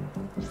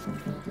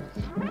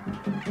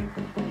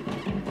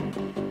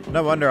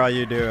 No wonder all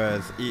you do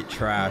is eat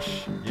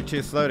trash. You're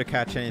too slow to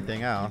catch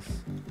anything else.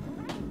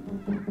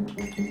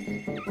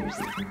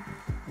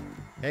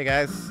 Hey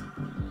guys.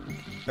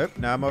 Oop,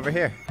 now I'm over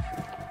here.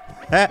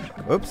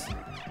 Oops.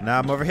 Now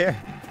I'm over here.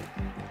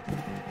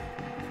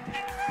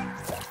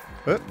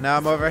 Oop, now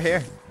I'm over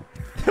here.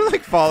 They're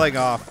like falling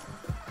off.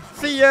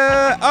 See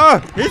ya! Oh,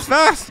 he's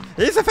fast!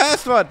 He's a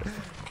fast one!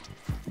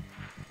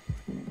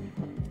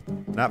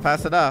 Not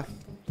fast enough.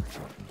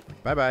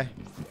 Bye-bye.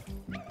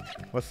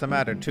 What's the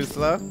matter? Too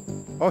slow?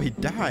 Oh, he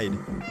died.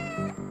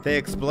 They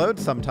explode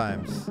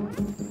sometimes.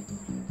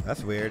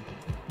 That's weird.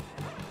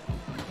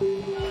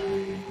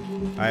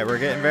 Alright, we're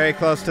getting very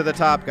close to the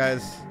top,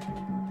 guys.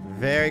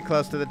 Very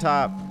close to the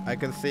top. I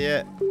can see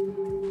it.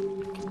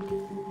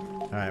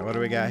 Alright, what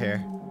do we got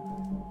here?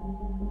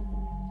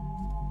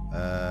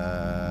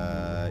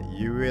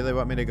 You really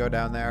want me to go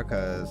down there?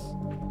 Because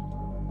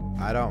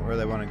I don't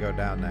really want to go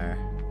down there.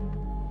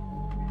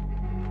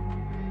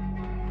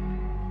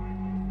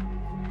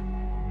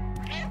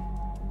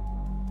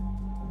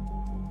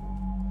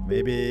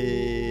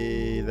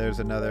 Maybe there's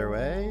another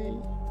way?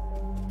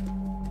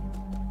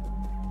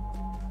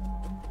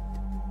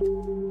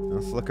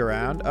 Let's look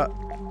around. Oh,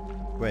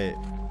 wait.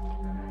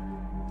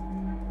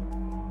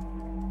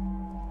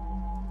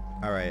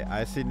 Alright,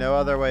 I see no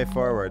other way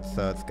forward,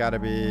 so it's gotta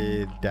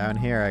be down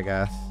here, I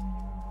guess.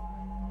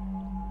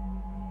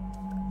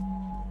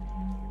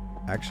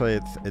 Actually,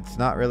 it's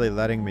not really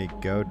letting me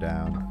go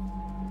down.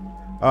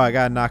 Oh, I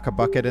gotta knock a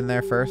bucket in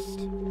there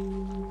first?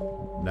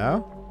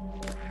 No?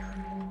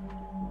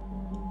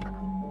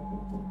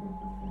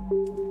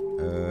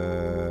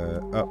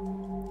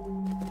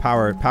 Oh.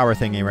 Power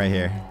thingy right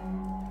here.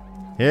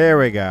 Here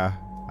we go.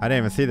 I didn't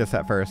even see this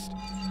at first.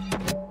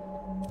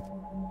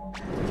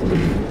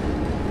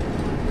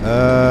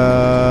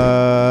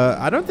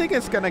 I don't think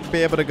it's gonna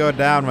be able to go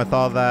down with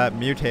all that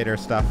mutator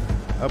stuff.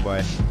 Oh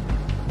boy.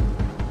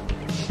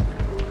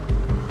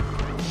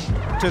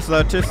 Too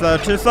slow, too slow,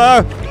 too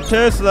slow,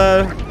 too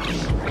slow.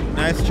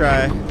 Nice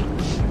try.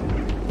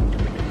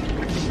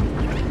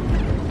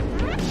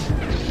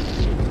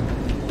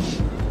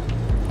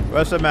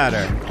 What's the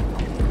matter?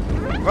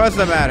 What's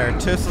the matter?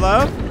 Too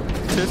slow?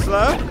 Too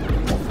slow?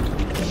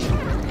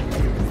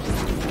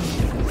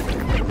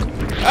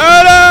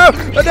 Oh no!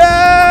 Oh,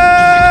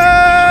 no!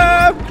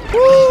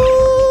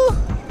 Woo!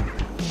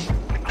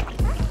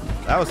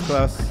 That was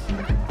close.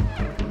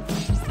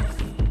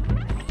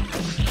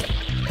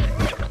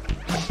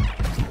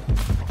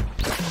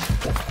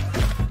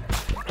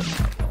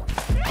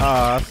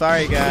 Oh,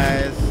 sorry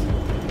guys.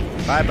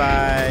 Bye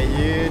bye.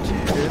 You're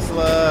too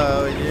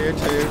slow. You're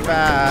too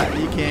fat.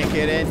 You can't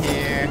get in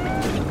here.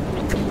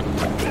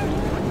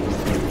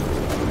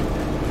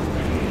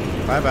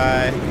 Bye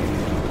bye.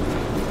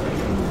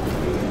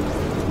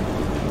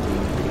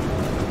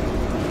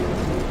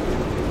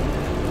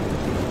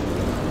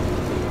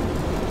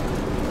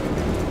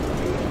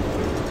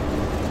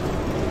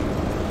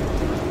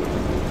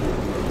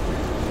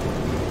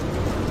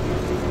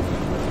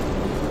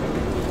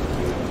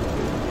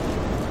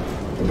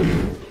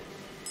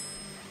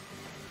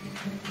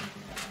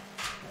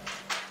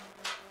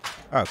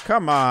 Oh,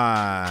 come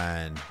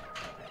on.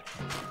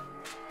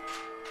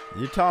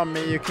 You telling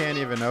me you can't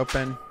even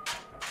open?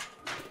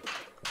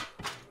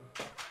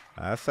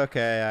 That's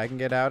okay. I can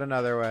get out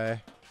another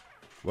way.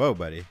 Whoa,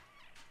 buddy.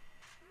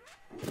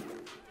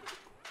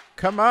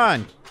 Come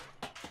on.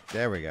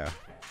 There we go.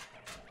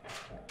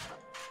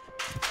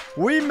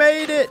 We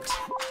made it.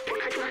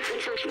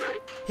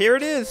 Here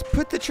it is.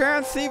 Put the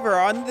transceiver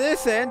on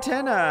this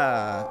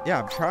antenna.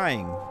 Yeah, I'm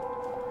trying.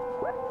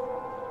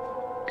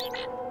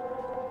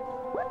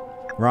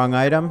 Wrong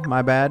item,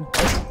 my bad.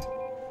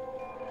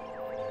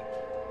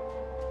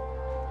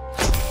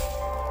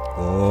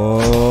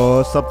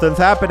 Oh, something's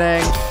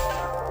happening.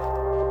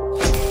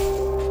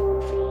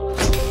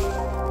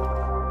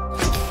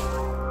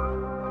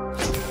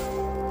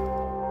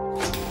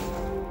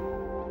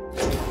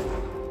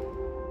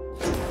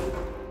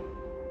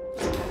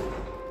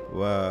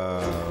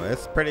 Whoa,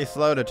 it's pretty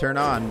slow to turn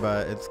on,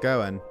 but it's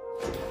going.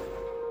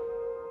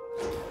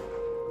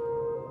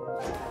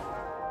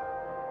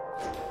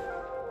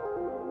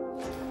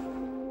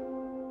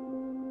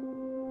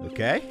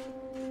 Okay.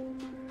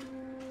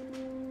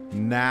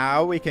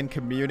 Now we can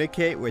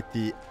communicate with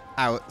the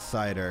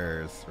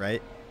outsiders,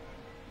 right?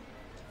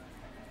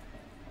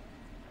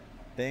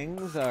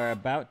 Things are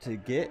about to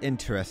get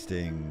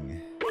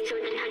interesting.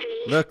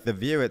 Look, the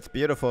view, it's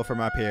beautiful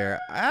from up here.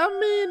 I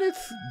mean,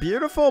 it's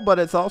beautiful, but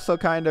it's also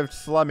kind of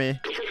slummy.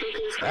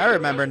 I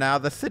remember now,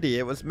 the city,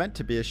 it was meant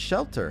to be a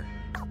shelter.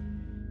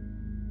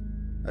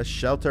 A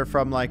shelter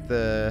from, like,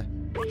 the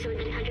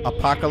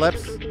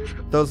apocalypse.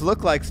 Those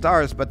look like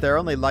stars, but they're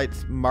only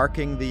lights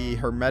marking the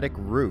hermetic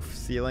roof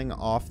sealing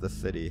off the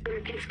city.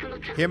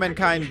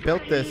 Humankind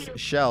built this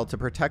shell to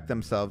protect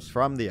themselves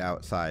from the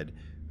outside,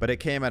 but it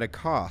came at a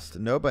cost.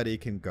 Nobody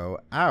can go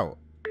out.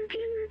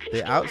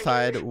 The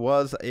outside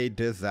was a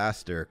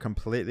disaster,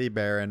 completely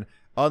barren,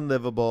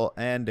 unlivable,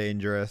 and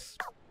dangerous.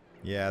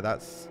 Yeah,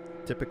 that's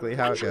typically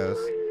how it goes.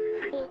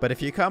 But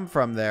if you come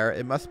from there,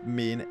 it must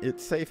mean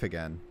it's safe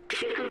again.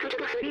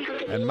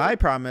 And my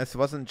promise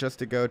wasn't just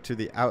to go to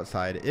the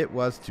outside, it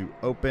was to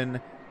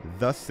open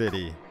the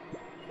city.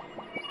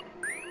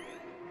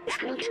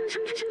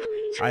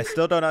 I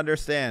still don't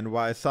understand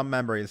why some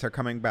memories are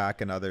coming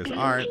back and others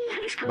aren't,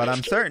 but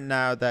I'm certain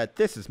now that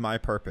this is my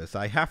purpose.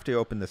 I have to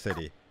open the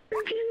city.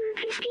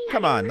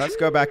 Come on, let's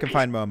go back and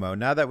find Momo.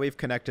 Now that we've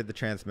connected the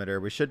transmitter,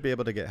 we should be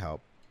able to get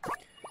help.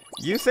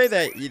 You say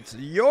that it's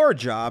your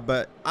job,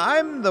 but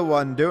I'm the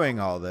one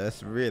doing all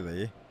this,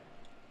 really.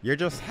 You're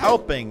just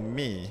helping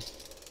me.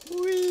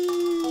 Whee!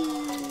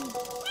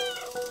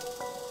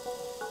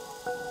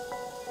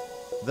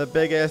 The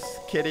biggest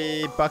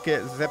kitty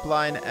bucket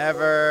zipline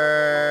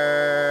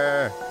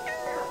ever.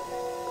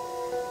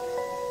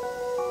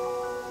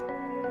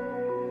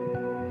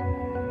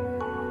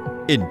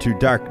 Into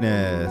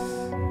darkness.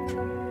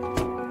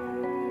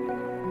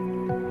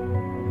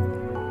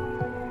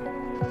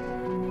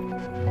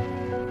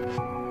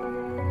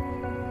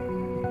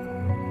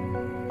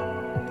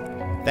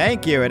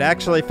 Thank you. It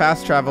actually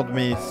fast traveled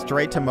me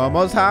straight to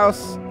Momo's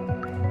house.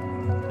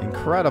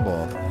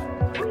 Incredible.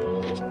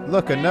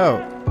 Look, a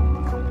note.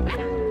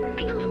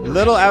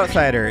 Little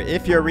outsider,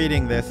 if you're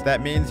reading this,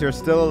 that means you're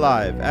still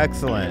alive.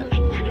 Excellent.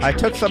 I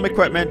took some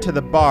equipment to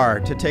the bar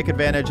to take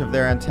advantage of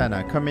their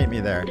antenna. Come meet me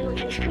there.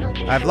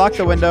 I've locked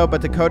the window,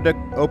 but the code to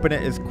open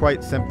it is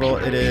quite simple.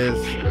 It is...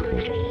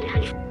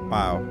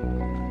 Wow.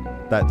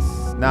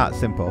 That's not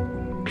simple.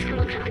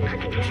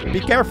 Be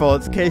careful,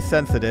 it's case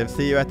sensitive.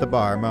 See you at the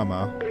bar,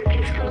 Momo.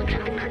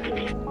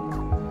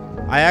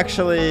 I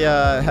actually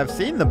have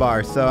seen the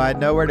bar, so I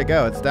know where to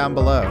go. It's down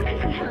below.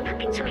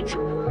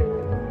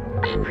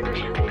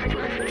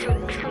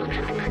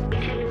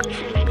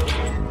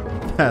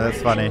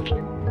 That's funny.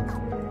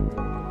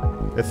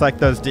 It's like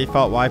those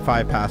default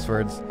Wi-Fi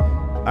passwords.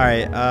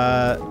 Alright,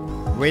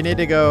 we need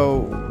to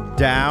go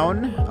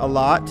down a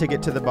lot to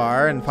get to the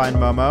bar and find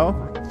Momo.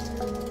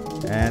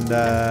 And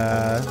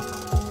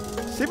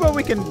see what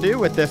we can do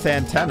with this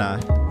antenna.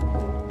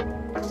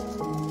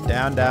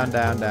 Down, down,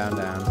 down, down,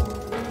 down.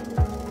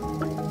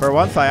 For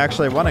once, I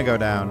actually want to go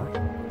down.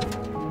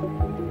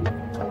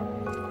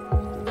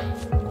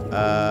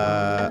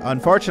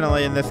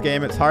 Unfortunately, in this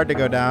game, it's hard to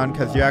go down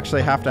because you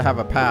actually have to have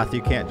a path.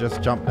 You can't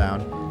just jump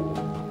down.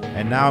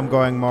 And now I'm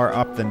going more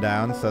up than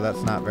down, so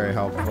that's not very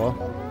helpful.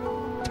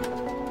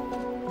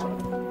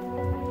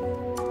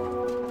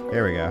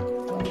 Here we go.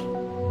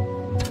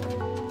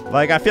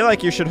 Like, I feel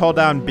like you should hold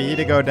down B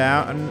to go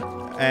down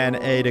and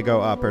A to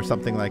go up or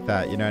something like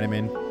that. You know what I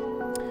mean?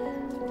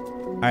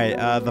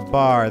 Alright, the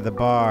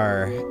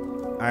bar.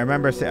 I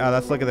remember seeing... Oh,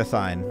 let's look at the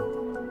sign.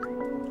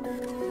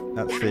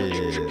 Let's see.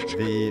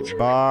 The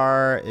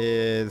bar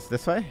is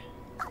this way,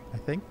 I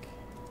think.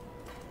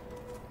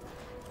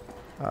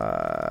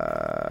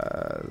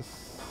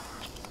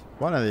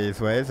 One of these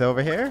ways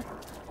over here.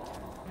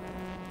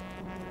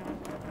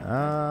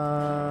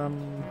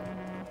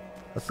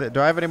 Let's see. Do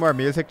I have any more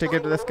music to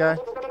give to this guy?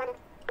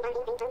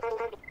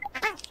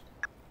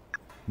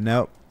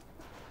 Nope.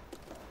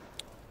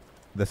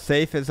 The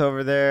safe is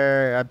over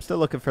there. I'm still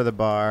looking for the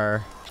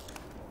bar.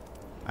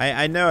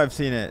 I know I've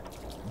seen it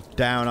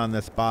down on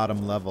this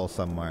bottom level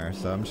somewhere,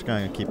 so I'm just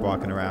going to keep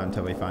walking around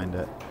until we find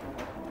it.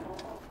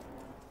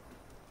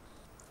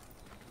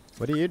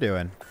 What are you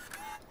doing?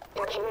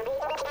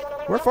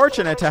 We're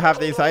fortunate to have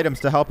these items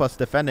to help us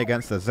defend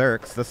against the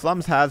Zerks. The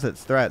slums has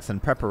its threats,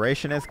 and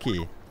preparation is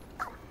key.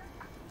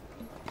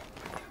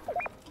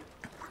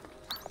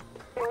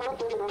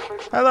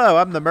 Hello,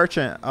 I'm the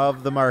merchant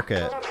of the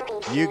market.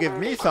 You give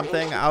me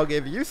something, I'll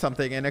give you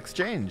something in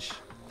exchange.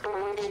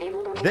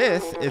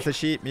 This is a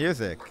sheet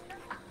music.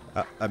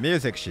 A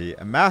music sheet,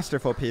 a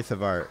masterful piece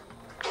of art.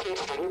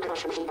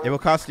 It will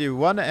cost you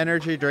 1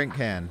 energy drink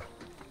can.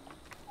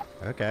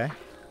 Okay.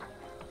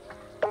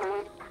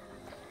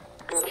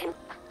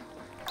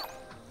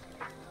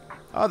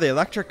 Oh, the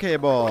electric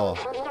cable.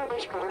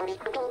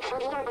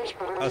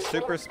 A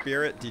super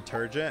spirit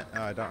detergent.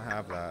 Oh, I don't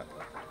have that.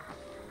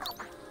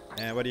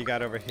 And what do you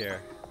got over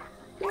here?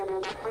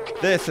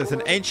 This is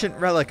an ancient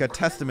relic, a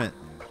testament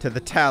to the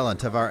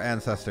talent of our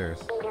ancestors.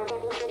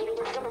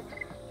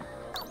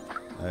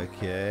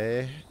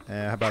 Okay.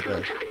 And how about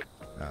this?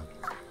 Oh.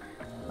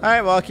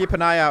 Alright, well, keep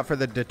an eye out for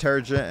the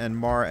detergent and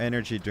more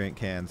energy drink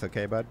cans.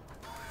 Okay, bud?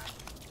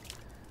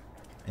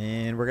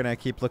 And we're going to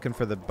keep looking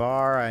for the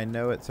bar. I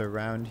know it's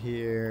around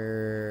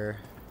here.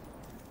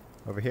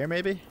 Over here,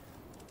 maybe?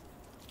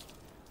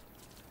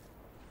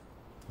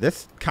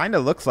 This kind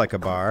of looks like a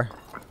bar.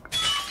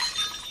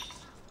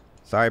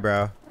 Sorry,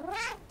 bro.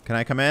 Can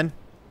I come in?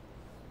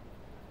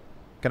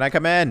 Can I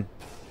come in?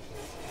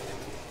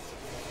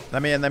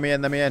 Let me in, let me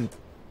in, let me in.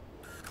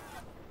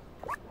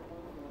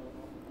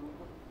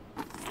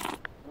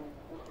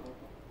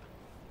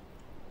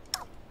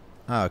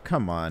 Oh,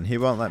 come on. He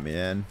won't let me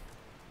in.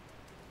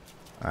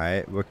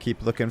 Alright, we'll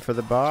keep looking for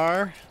the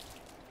bar.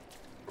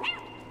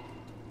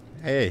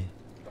 Hey.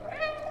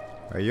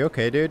 Are you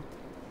okay, dude?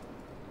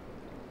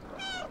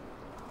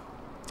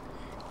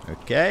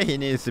 Okay, he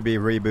needs to be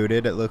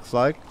rebooted, it looks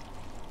like.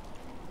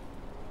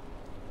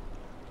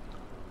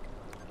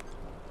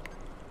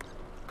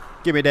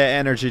 Give me that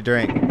energy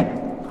drink.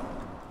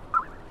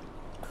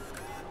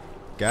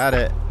 Got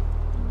it.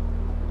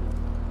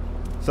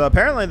 So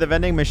apparently the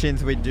vending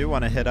machines we do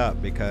want to hit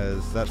up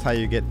because that's how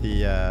you get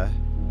the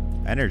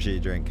energy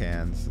drink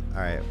cans.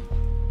 Alright.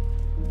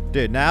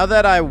 Dude, now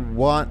that I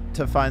want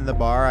to find the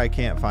bar, I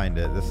can't find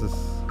it. This is...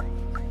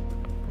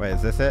 Wait,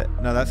 is this it?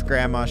 No, that's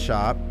Grandma's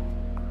shop.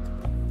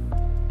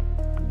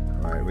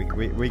 Alright,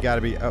 we gotta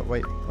be... Oh,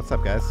 wait. What's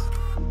up, guys?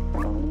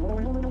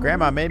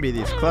 Grandma made me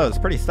these clothes.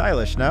 Pretty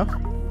stylish, no?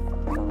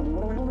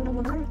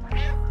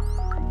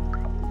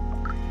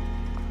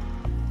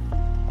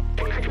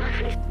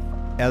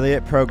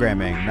 Elliot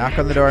programming. Knock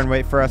on the door and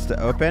wait for us to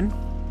open.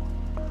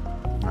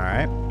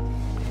 Alright.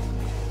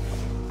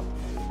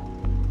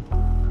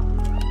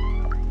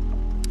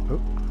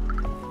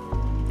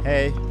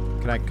 Hey,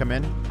 can I come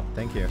in?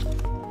 Thank you.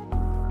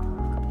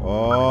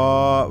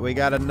 Oh, we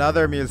got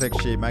another music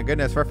sheet. My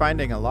goodness, we're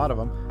finding a lot of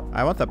them.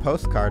 I want the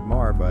postcard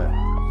more, but...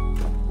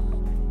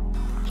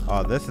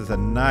 Oh, this is a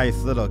nice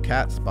little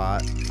cat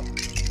spot.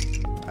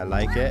 I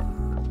like it.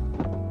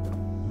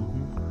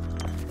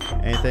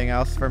 Anything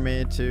else for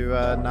me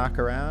to knock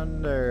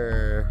around,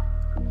 or...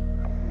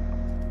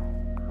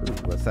 Ooh.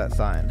 What's that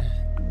sign?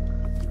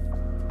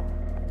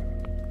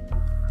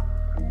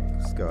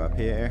 Let's go up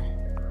here.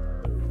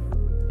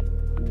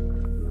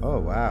 Oh,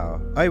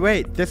 wow. Oh,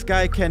 wait. This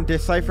guy can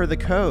decipher the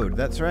code.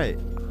 That's right.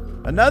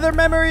 Another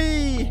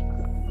memory!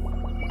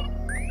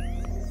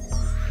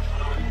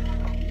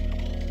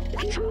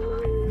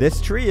 This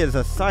tree is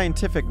a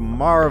scientific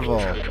marvel.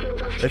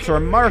 It's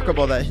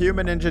remarkable that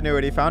human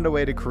ingenuity found a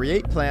way to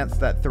create plants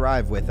that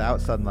thrive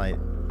without sunlight.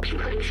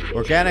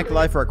 Organic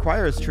life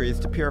requires trees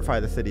to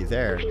purify the city's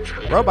air.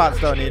 Robots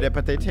don't need it,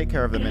 but they take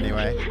care of them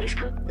anyway.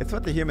 It's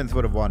what the humans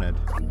would have wanted.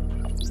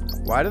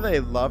 Why do they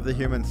love the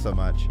humans so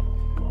much,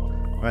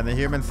 when the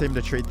humans seem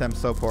to treat them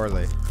so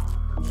poorly?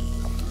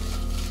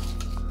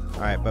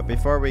 Alright, but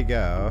before we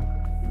go...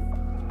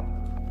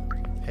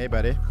 Hey,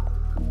 buddy.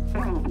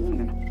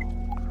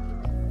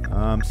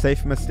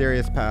 Safe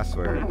mysterious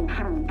password.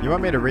 You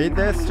want me to read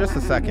this? Just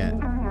a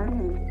second.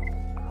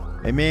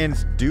 It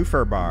means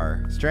doofer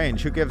bar.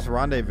 Strange, who gives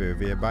rendezvous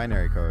via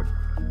binary code?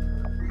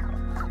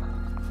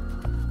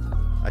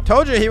 I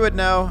told you he would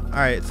know.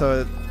 Alright,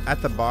 so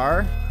at the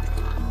bar...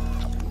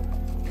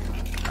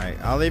 Alright,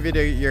 I'll leave you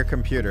to your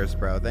computers,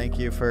 bro. Thank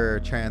you for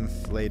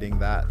translating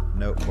that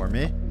note for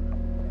me.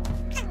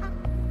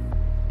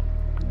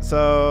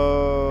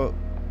 So...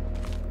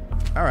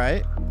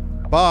 Alright.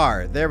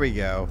 Bar. There we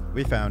go.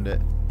 We found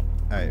it.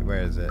 Alright,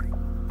 where is it?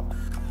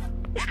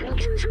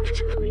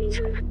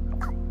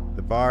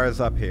 The bar is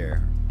up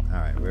here.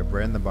 Alright, we're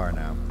in the bar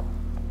now.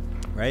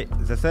 Right?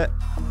 Is this it?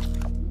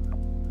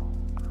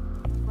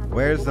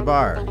 Where's the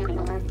bar?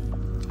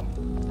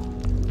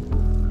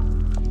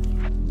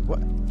 What?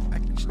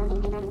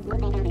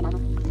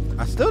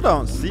 I still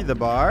don't see the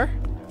bar.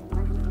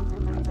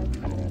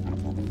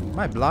 Am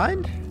I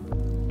blind?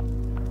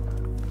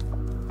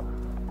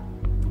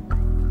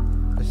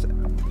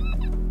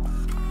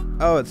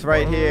 Oh, it's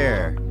right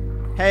here.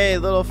 Hey,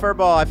 little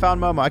furball, I found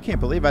Momo. I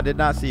can't believe I did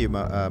not see you,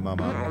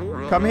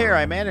 Momo. Come here,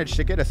 I managed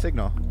to get a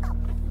signal.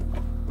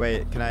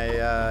 Wait, can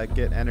I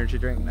get energy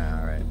drink? Nah,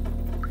 alright.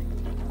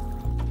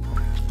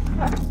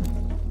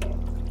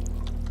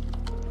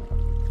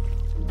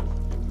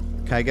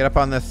 Can I get up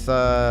on this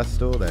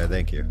stool there?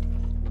 Thank you.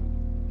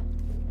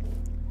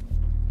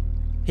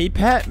 He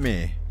pet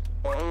me.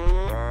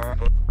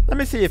 Let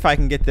me see if I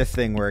can get this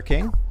thing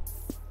working.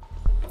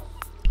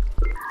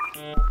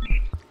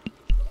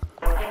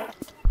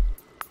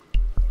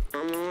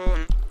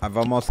 I've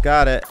almost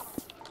got it.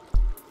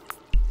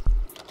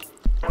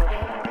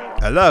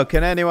 Hello,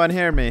 can anyone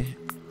hear me?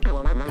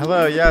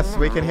 Hello, yes,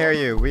 we can hear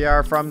you. We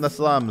are from the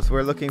slums.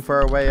 We're looking for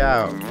a way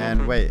out.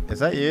 And wait, is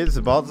that you,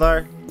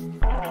 Zabaltzar?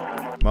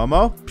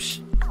 Momo?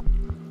 Psh.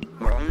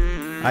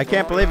 I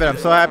can't believe it. I'm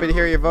so happy to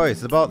hear your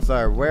voice.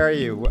 Zabaltzar, where are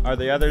you? Are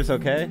the others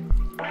okay?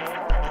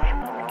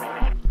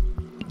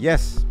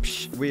 Yes,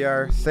 psh, we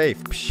are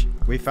safe. Psh,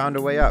 we found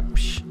a way up.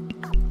 Psh.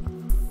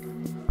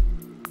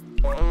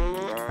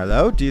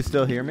 Hello? Do you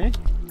still hear me?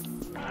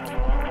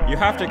 You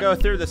have to go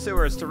through the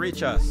sewers to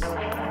reach us.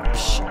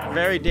 Psh,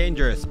 very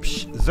dangerous.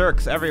 Psh,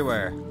 Zerks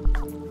everywhere.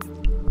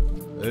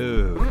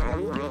 Ooh.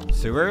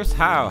 Sewers?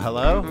 How?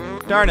 Hello?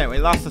 Darn it, we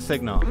lost the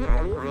signal.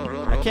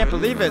 I can't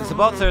believe it.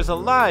 Zabaltzar's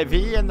alive.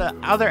 He and the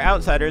other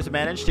outsiders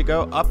managed to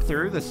go up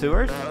through the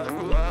sewers?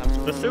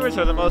 The sewers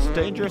are the most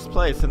dangerous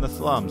place in the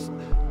slums.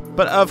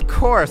 But of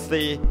course,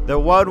 the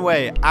one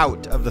way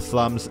out of the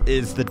slums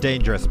is the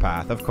dangerous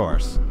path, of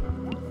course.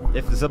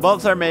 If the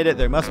Zabaltzar made it,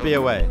 there must be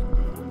a way.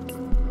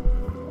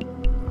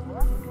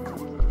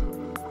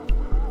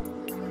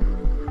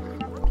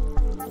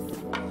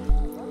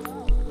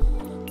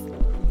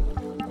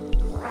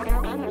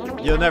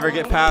 You'll never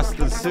get past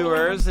the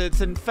sewers. It's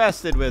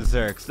infested with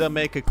Zerks. They'll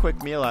make a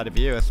quick meal out of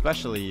you,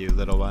 especially you,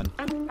 little one.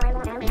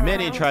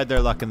 Many tried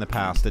their luck in the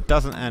past. It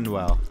doesn't end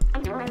well.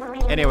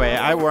 Anyway,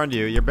 I warned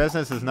you. Your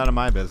business is none of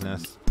my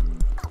business.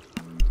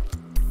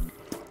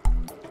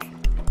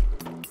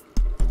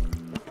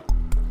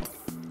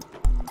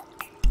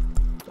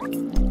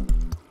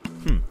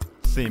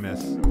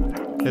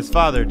 Seamus. His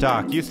father,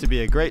 Doc, used to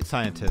be a great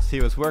scientist. He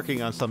was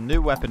working on some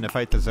new weapon to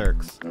fight the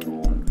Zerks.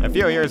 A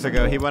few years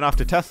ago, he went off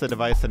to test the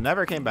device and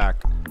never came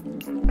back.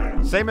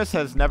 Seamus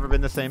has never been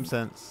the same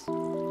since.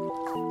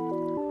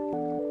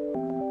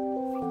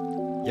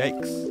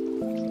 Yikes.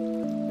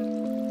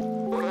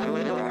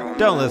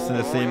 Don't listen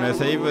to Seamus.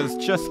 He was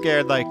just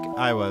scared like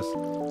I was.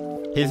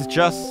 He's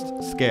just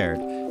scared.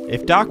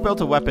 If Doc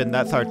built a weapon,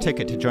 that's our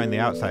ticket to join the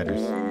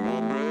Outsiders.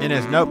 In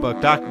his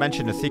notebook, Doc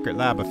mentioned a secret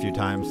lab a few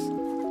times.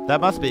 That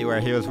must be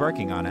where he was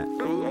working on it.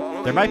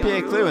 There might be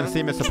a clue in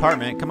Seamus'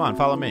 apartment. Come on,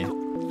 follow me.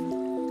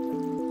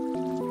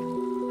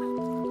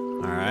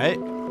 Alright.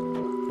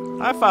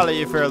 I'll follow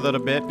you for a little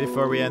bit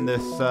before we end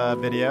this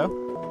video.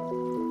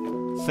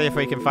 See if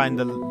we can find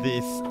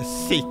the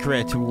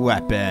secret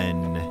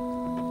weapon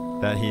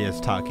that he is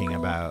talking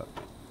about.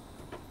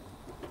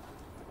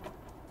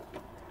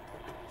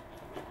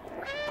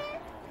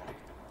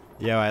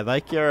 Yo, I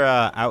like your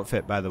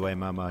outfit, by the way,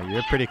 Momo. You're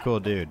a pretty cool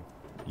dude.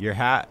 Your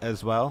hat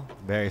as well,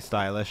 very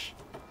stylish.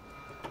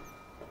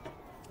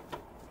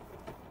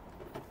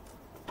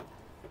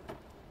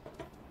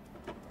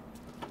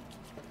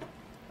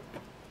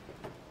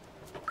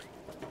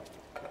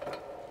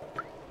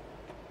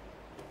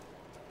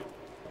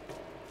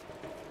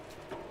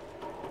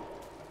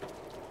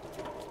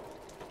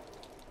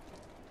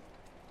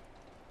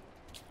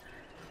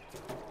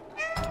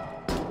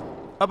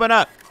 Open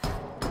up!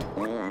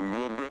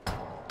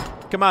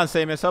 Come on,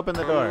 Samus, open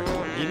the door.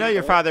 You know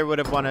your father would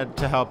have wanted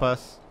to help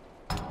us.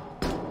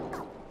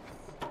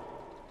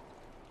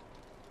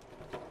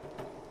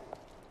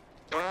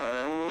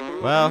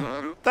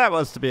 Well, that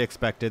was to be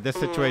expected. This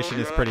situation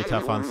is pretty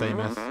tough on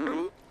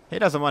Samus. He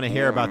doesn't want to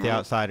hear about the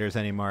outsiders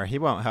anymore. He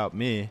won't help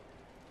me.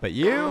 But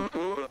you?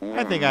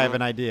 I think I have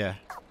an idea.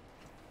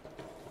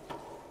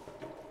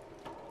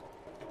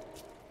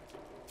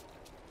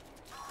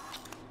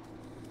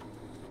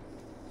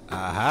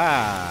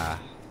 Aha!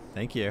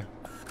 Thank you.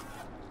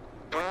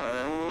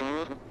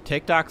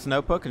 Take Doc's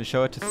notebook and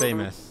show it to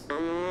Samus.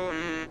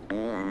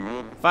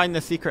 Find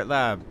the secret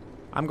lab.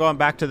 I'm going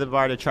back to the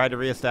bar to try to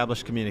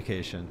reestablish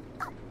communication.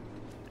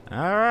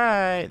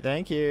 Alright,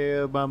 thank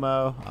you,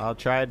 Momo. I'll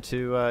try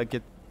to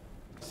get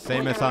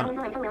Samus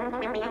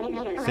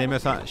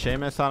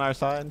on our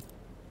side.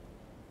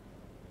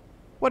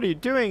 What are you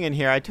doing in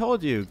here? I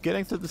told you.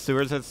 Getting through the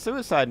sewers is a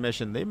suicide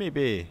mission. Leave me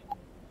be.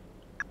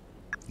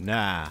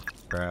 Nah,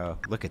 bro.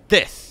 Look at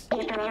this.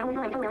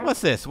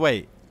 What's this?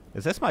 Wait.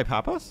 Is this my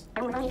papa's?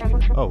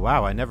 Oh,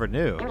 wow. I never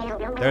knew.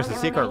 There's a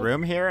secret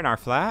room here in our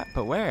flat?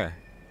 But where?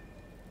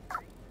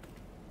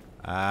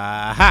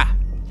 Aha!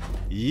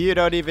 You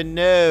don't even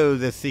know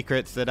the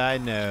secrets that I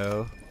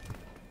know.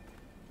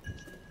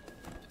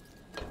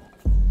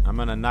 I'm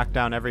gonna knock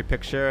down every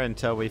picture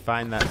until we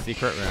find that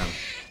secret room.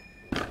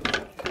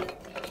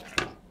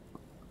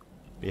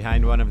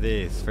 Behind one of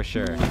these, for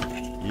sure.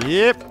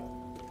 Yep!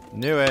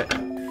 Knew it.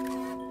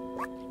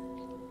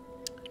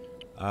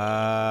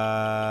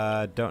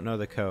 Don't know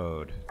the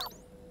code.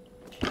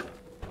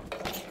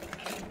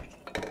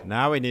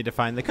 Now we need to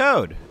find the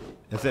code.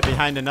 Is it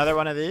behind another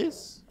one of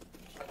these?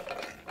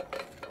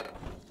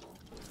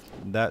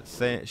 That's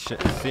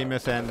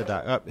Seamus and the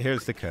doc. Oh,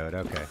 here's the code.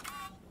 Okay.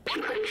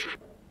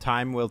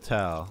 Time will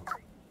tell.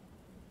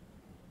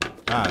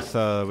 Ah,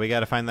 so we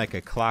gotta find like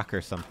a clock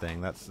or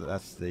something. That's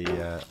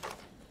the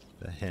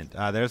hint.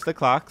 Ah, there's the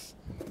clocks.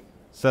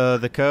 So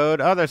the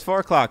code. Oh, there's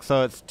 4 clocks.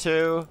 So it's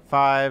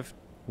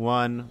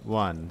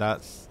 2511.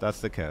 That's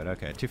the code.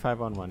 Okay,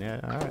 2511. Yeah.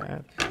 All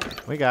right.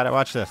 We got it.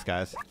 Watch this,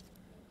 guys.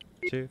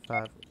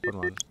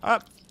 2511.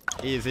 Up.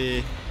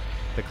 Easy.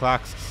 The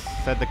clocks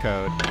said the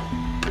code.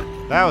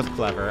 That was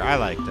clever. I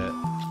liked it.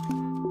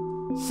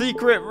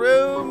 Secret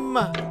room!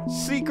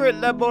 Secret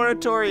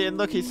laboratory! And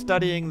look, he's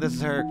studying the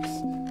Zerks.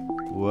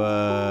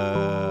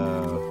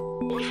 Whoa.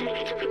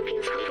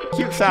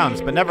 Cute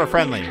sounds, but never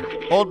friendly.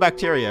 Old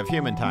bacteria of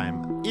human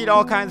time. Eat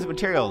all kinds of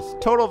materials.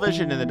 Total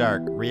vision in the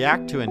dark.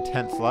 React to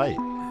intense light.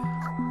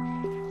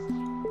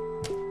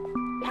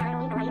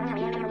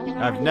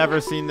 I've never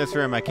seen this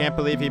room. I can't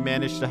believe he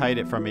managed to hide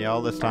it from me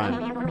all this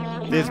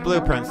time. These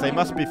blueprints, they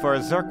must be for a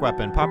Zerk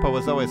weapon. Papa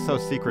was always so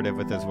secretive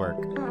with his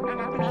work.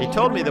 He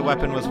told me the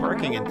weapon was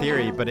working in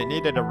theory, but it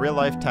needed a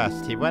real-life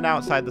test. He went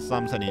outside the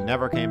slums and he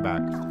never came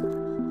back.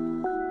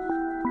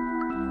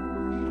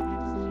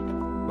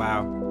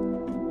 Wow.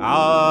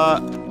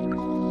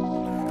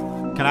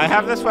 Can I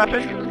have this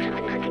weapon?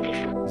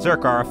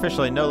 Zerk are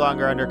officially no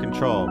longer under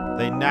control.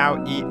 They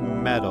now eat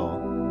metal.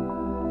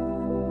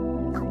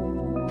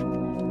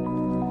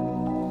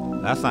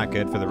 That's not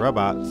good for the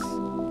robots.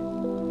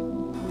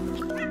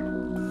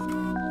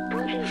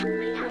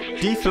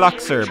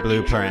 Defluxer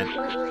blueprint.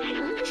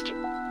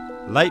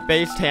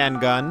 Light-based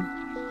handgun.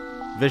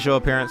 Visual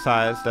appearance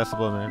size,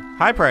 decibel minute.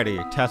 High priority,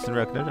 test and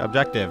recognition.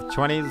 Objective,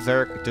 20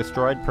 Zerk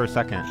destroyed per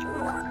second.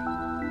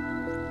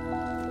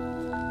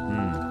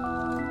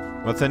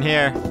 What's in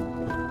here?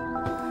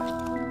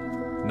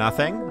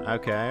 Nothing?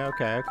 Okay.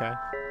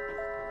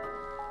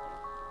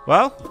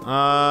 Well,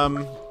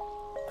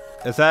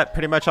 is that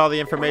pretty much all the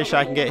information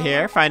I can get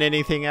here? Find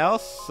anything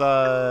else?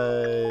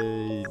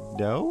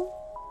 No?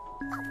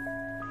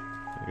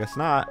 I guess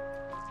not.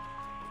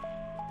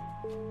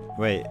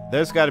 Wait,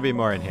 there's got to be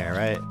more in here,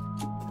 right?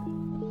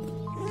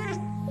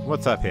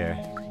 What's up here?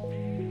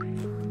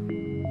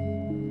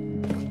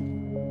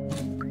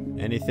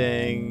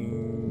 Anything?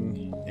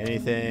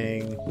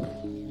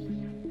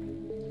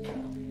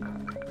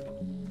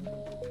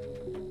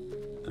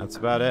 That's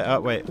about it. Oh,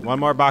 wait. One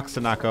more box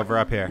to knock over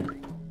up here.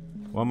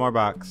 One more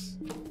box.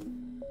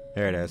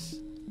 There it is.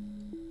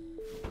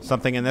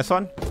 Something in this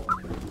one?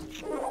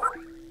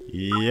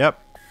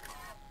 Yep.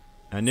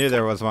 I knew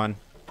there was one.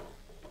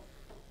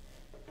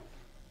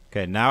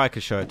 Okay, now I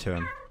can show it to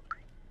him.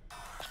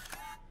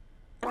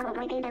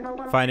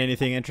 Find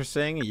anything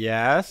interesting?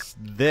 Yes.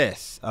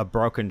 This. A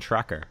broken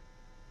tracker.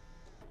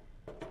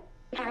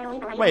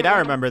 Wait, I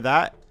remember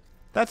that.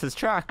 That's his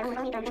tracker.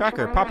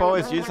 Papa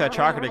always used that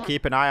tracker to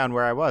keep an eye on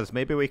where I was.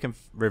 Maybe we can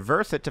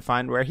reverse it to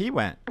find where he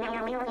went.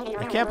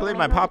 I can't believe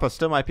my papa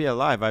still might be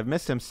alive. I've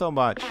missed him so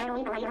much.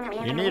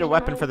 You need a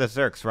weapon for the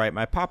Zerks, right?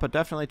 My papa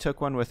definitely took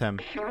one with him.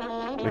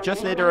 We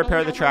just need to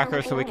repair the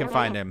tracker so we can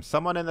find him.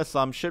 Someone in the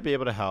slum should be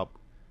able to help.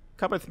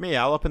 Come with me.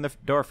 I'll open the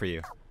door for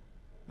you.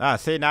 Ah,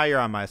 see, now you're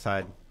on my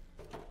side.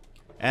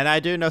 And I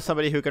do know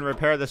somebody who can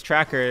repair this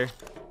tracker.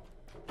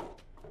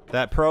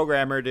 That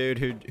programmer dude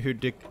who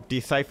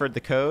deciphered the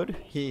code,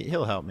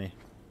 he'll help me.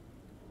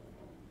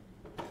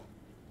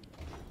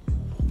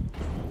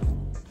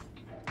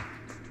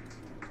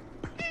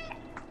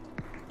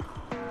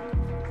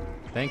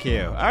 Thank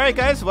you. All right,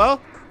 guys. Well,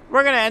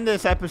 we're going to end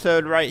this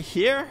episode right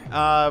here.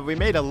 We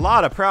made a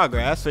lot of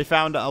progress. We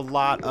found a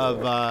lot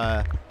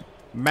of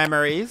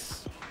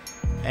memories.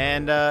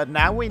 And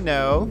now we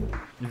know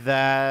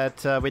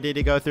that we need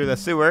to go through the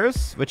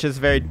sewers, which is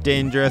a very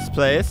dangerous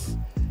place.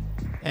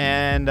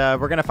 And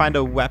we're going to find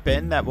a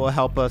weapon that will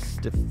help us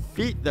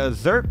defeat the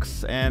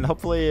Zerks and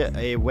hopefully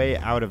a way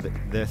out of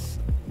this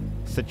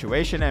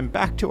situation and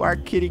back to our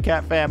kitty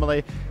cat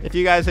family. If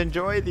you guys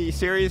enjoy the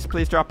series,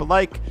 please drop a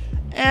like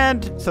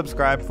and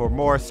subscribe for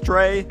more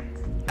Stray.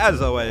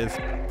 As always,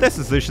 this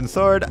is Lucian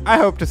Sword. I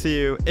hope to see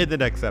you in the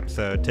next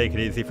episode. Take it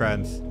easy,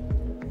 friends.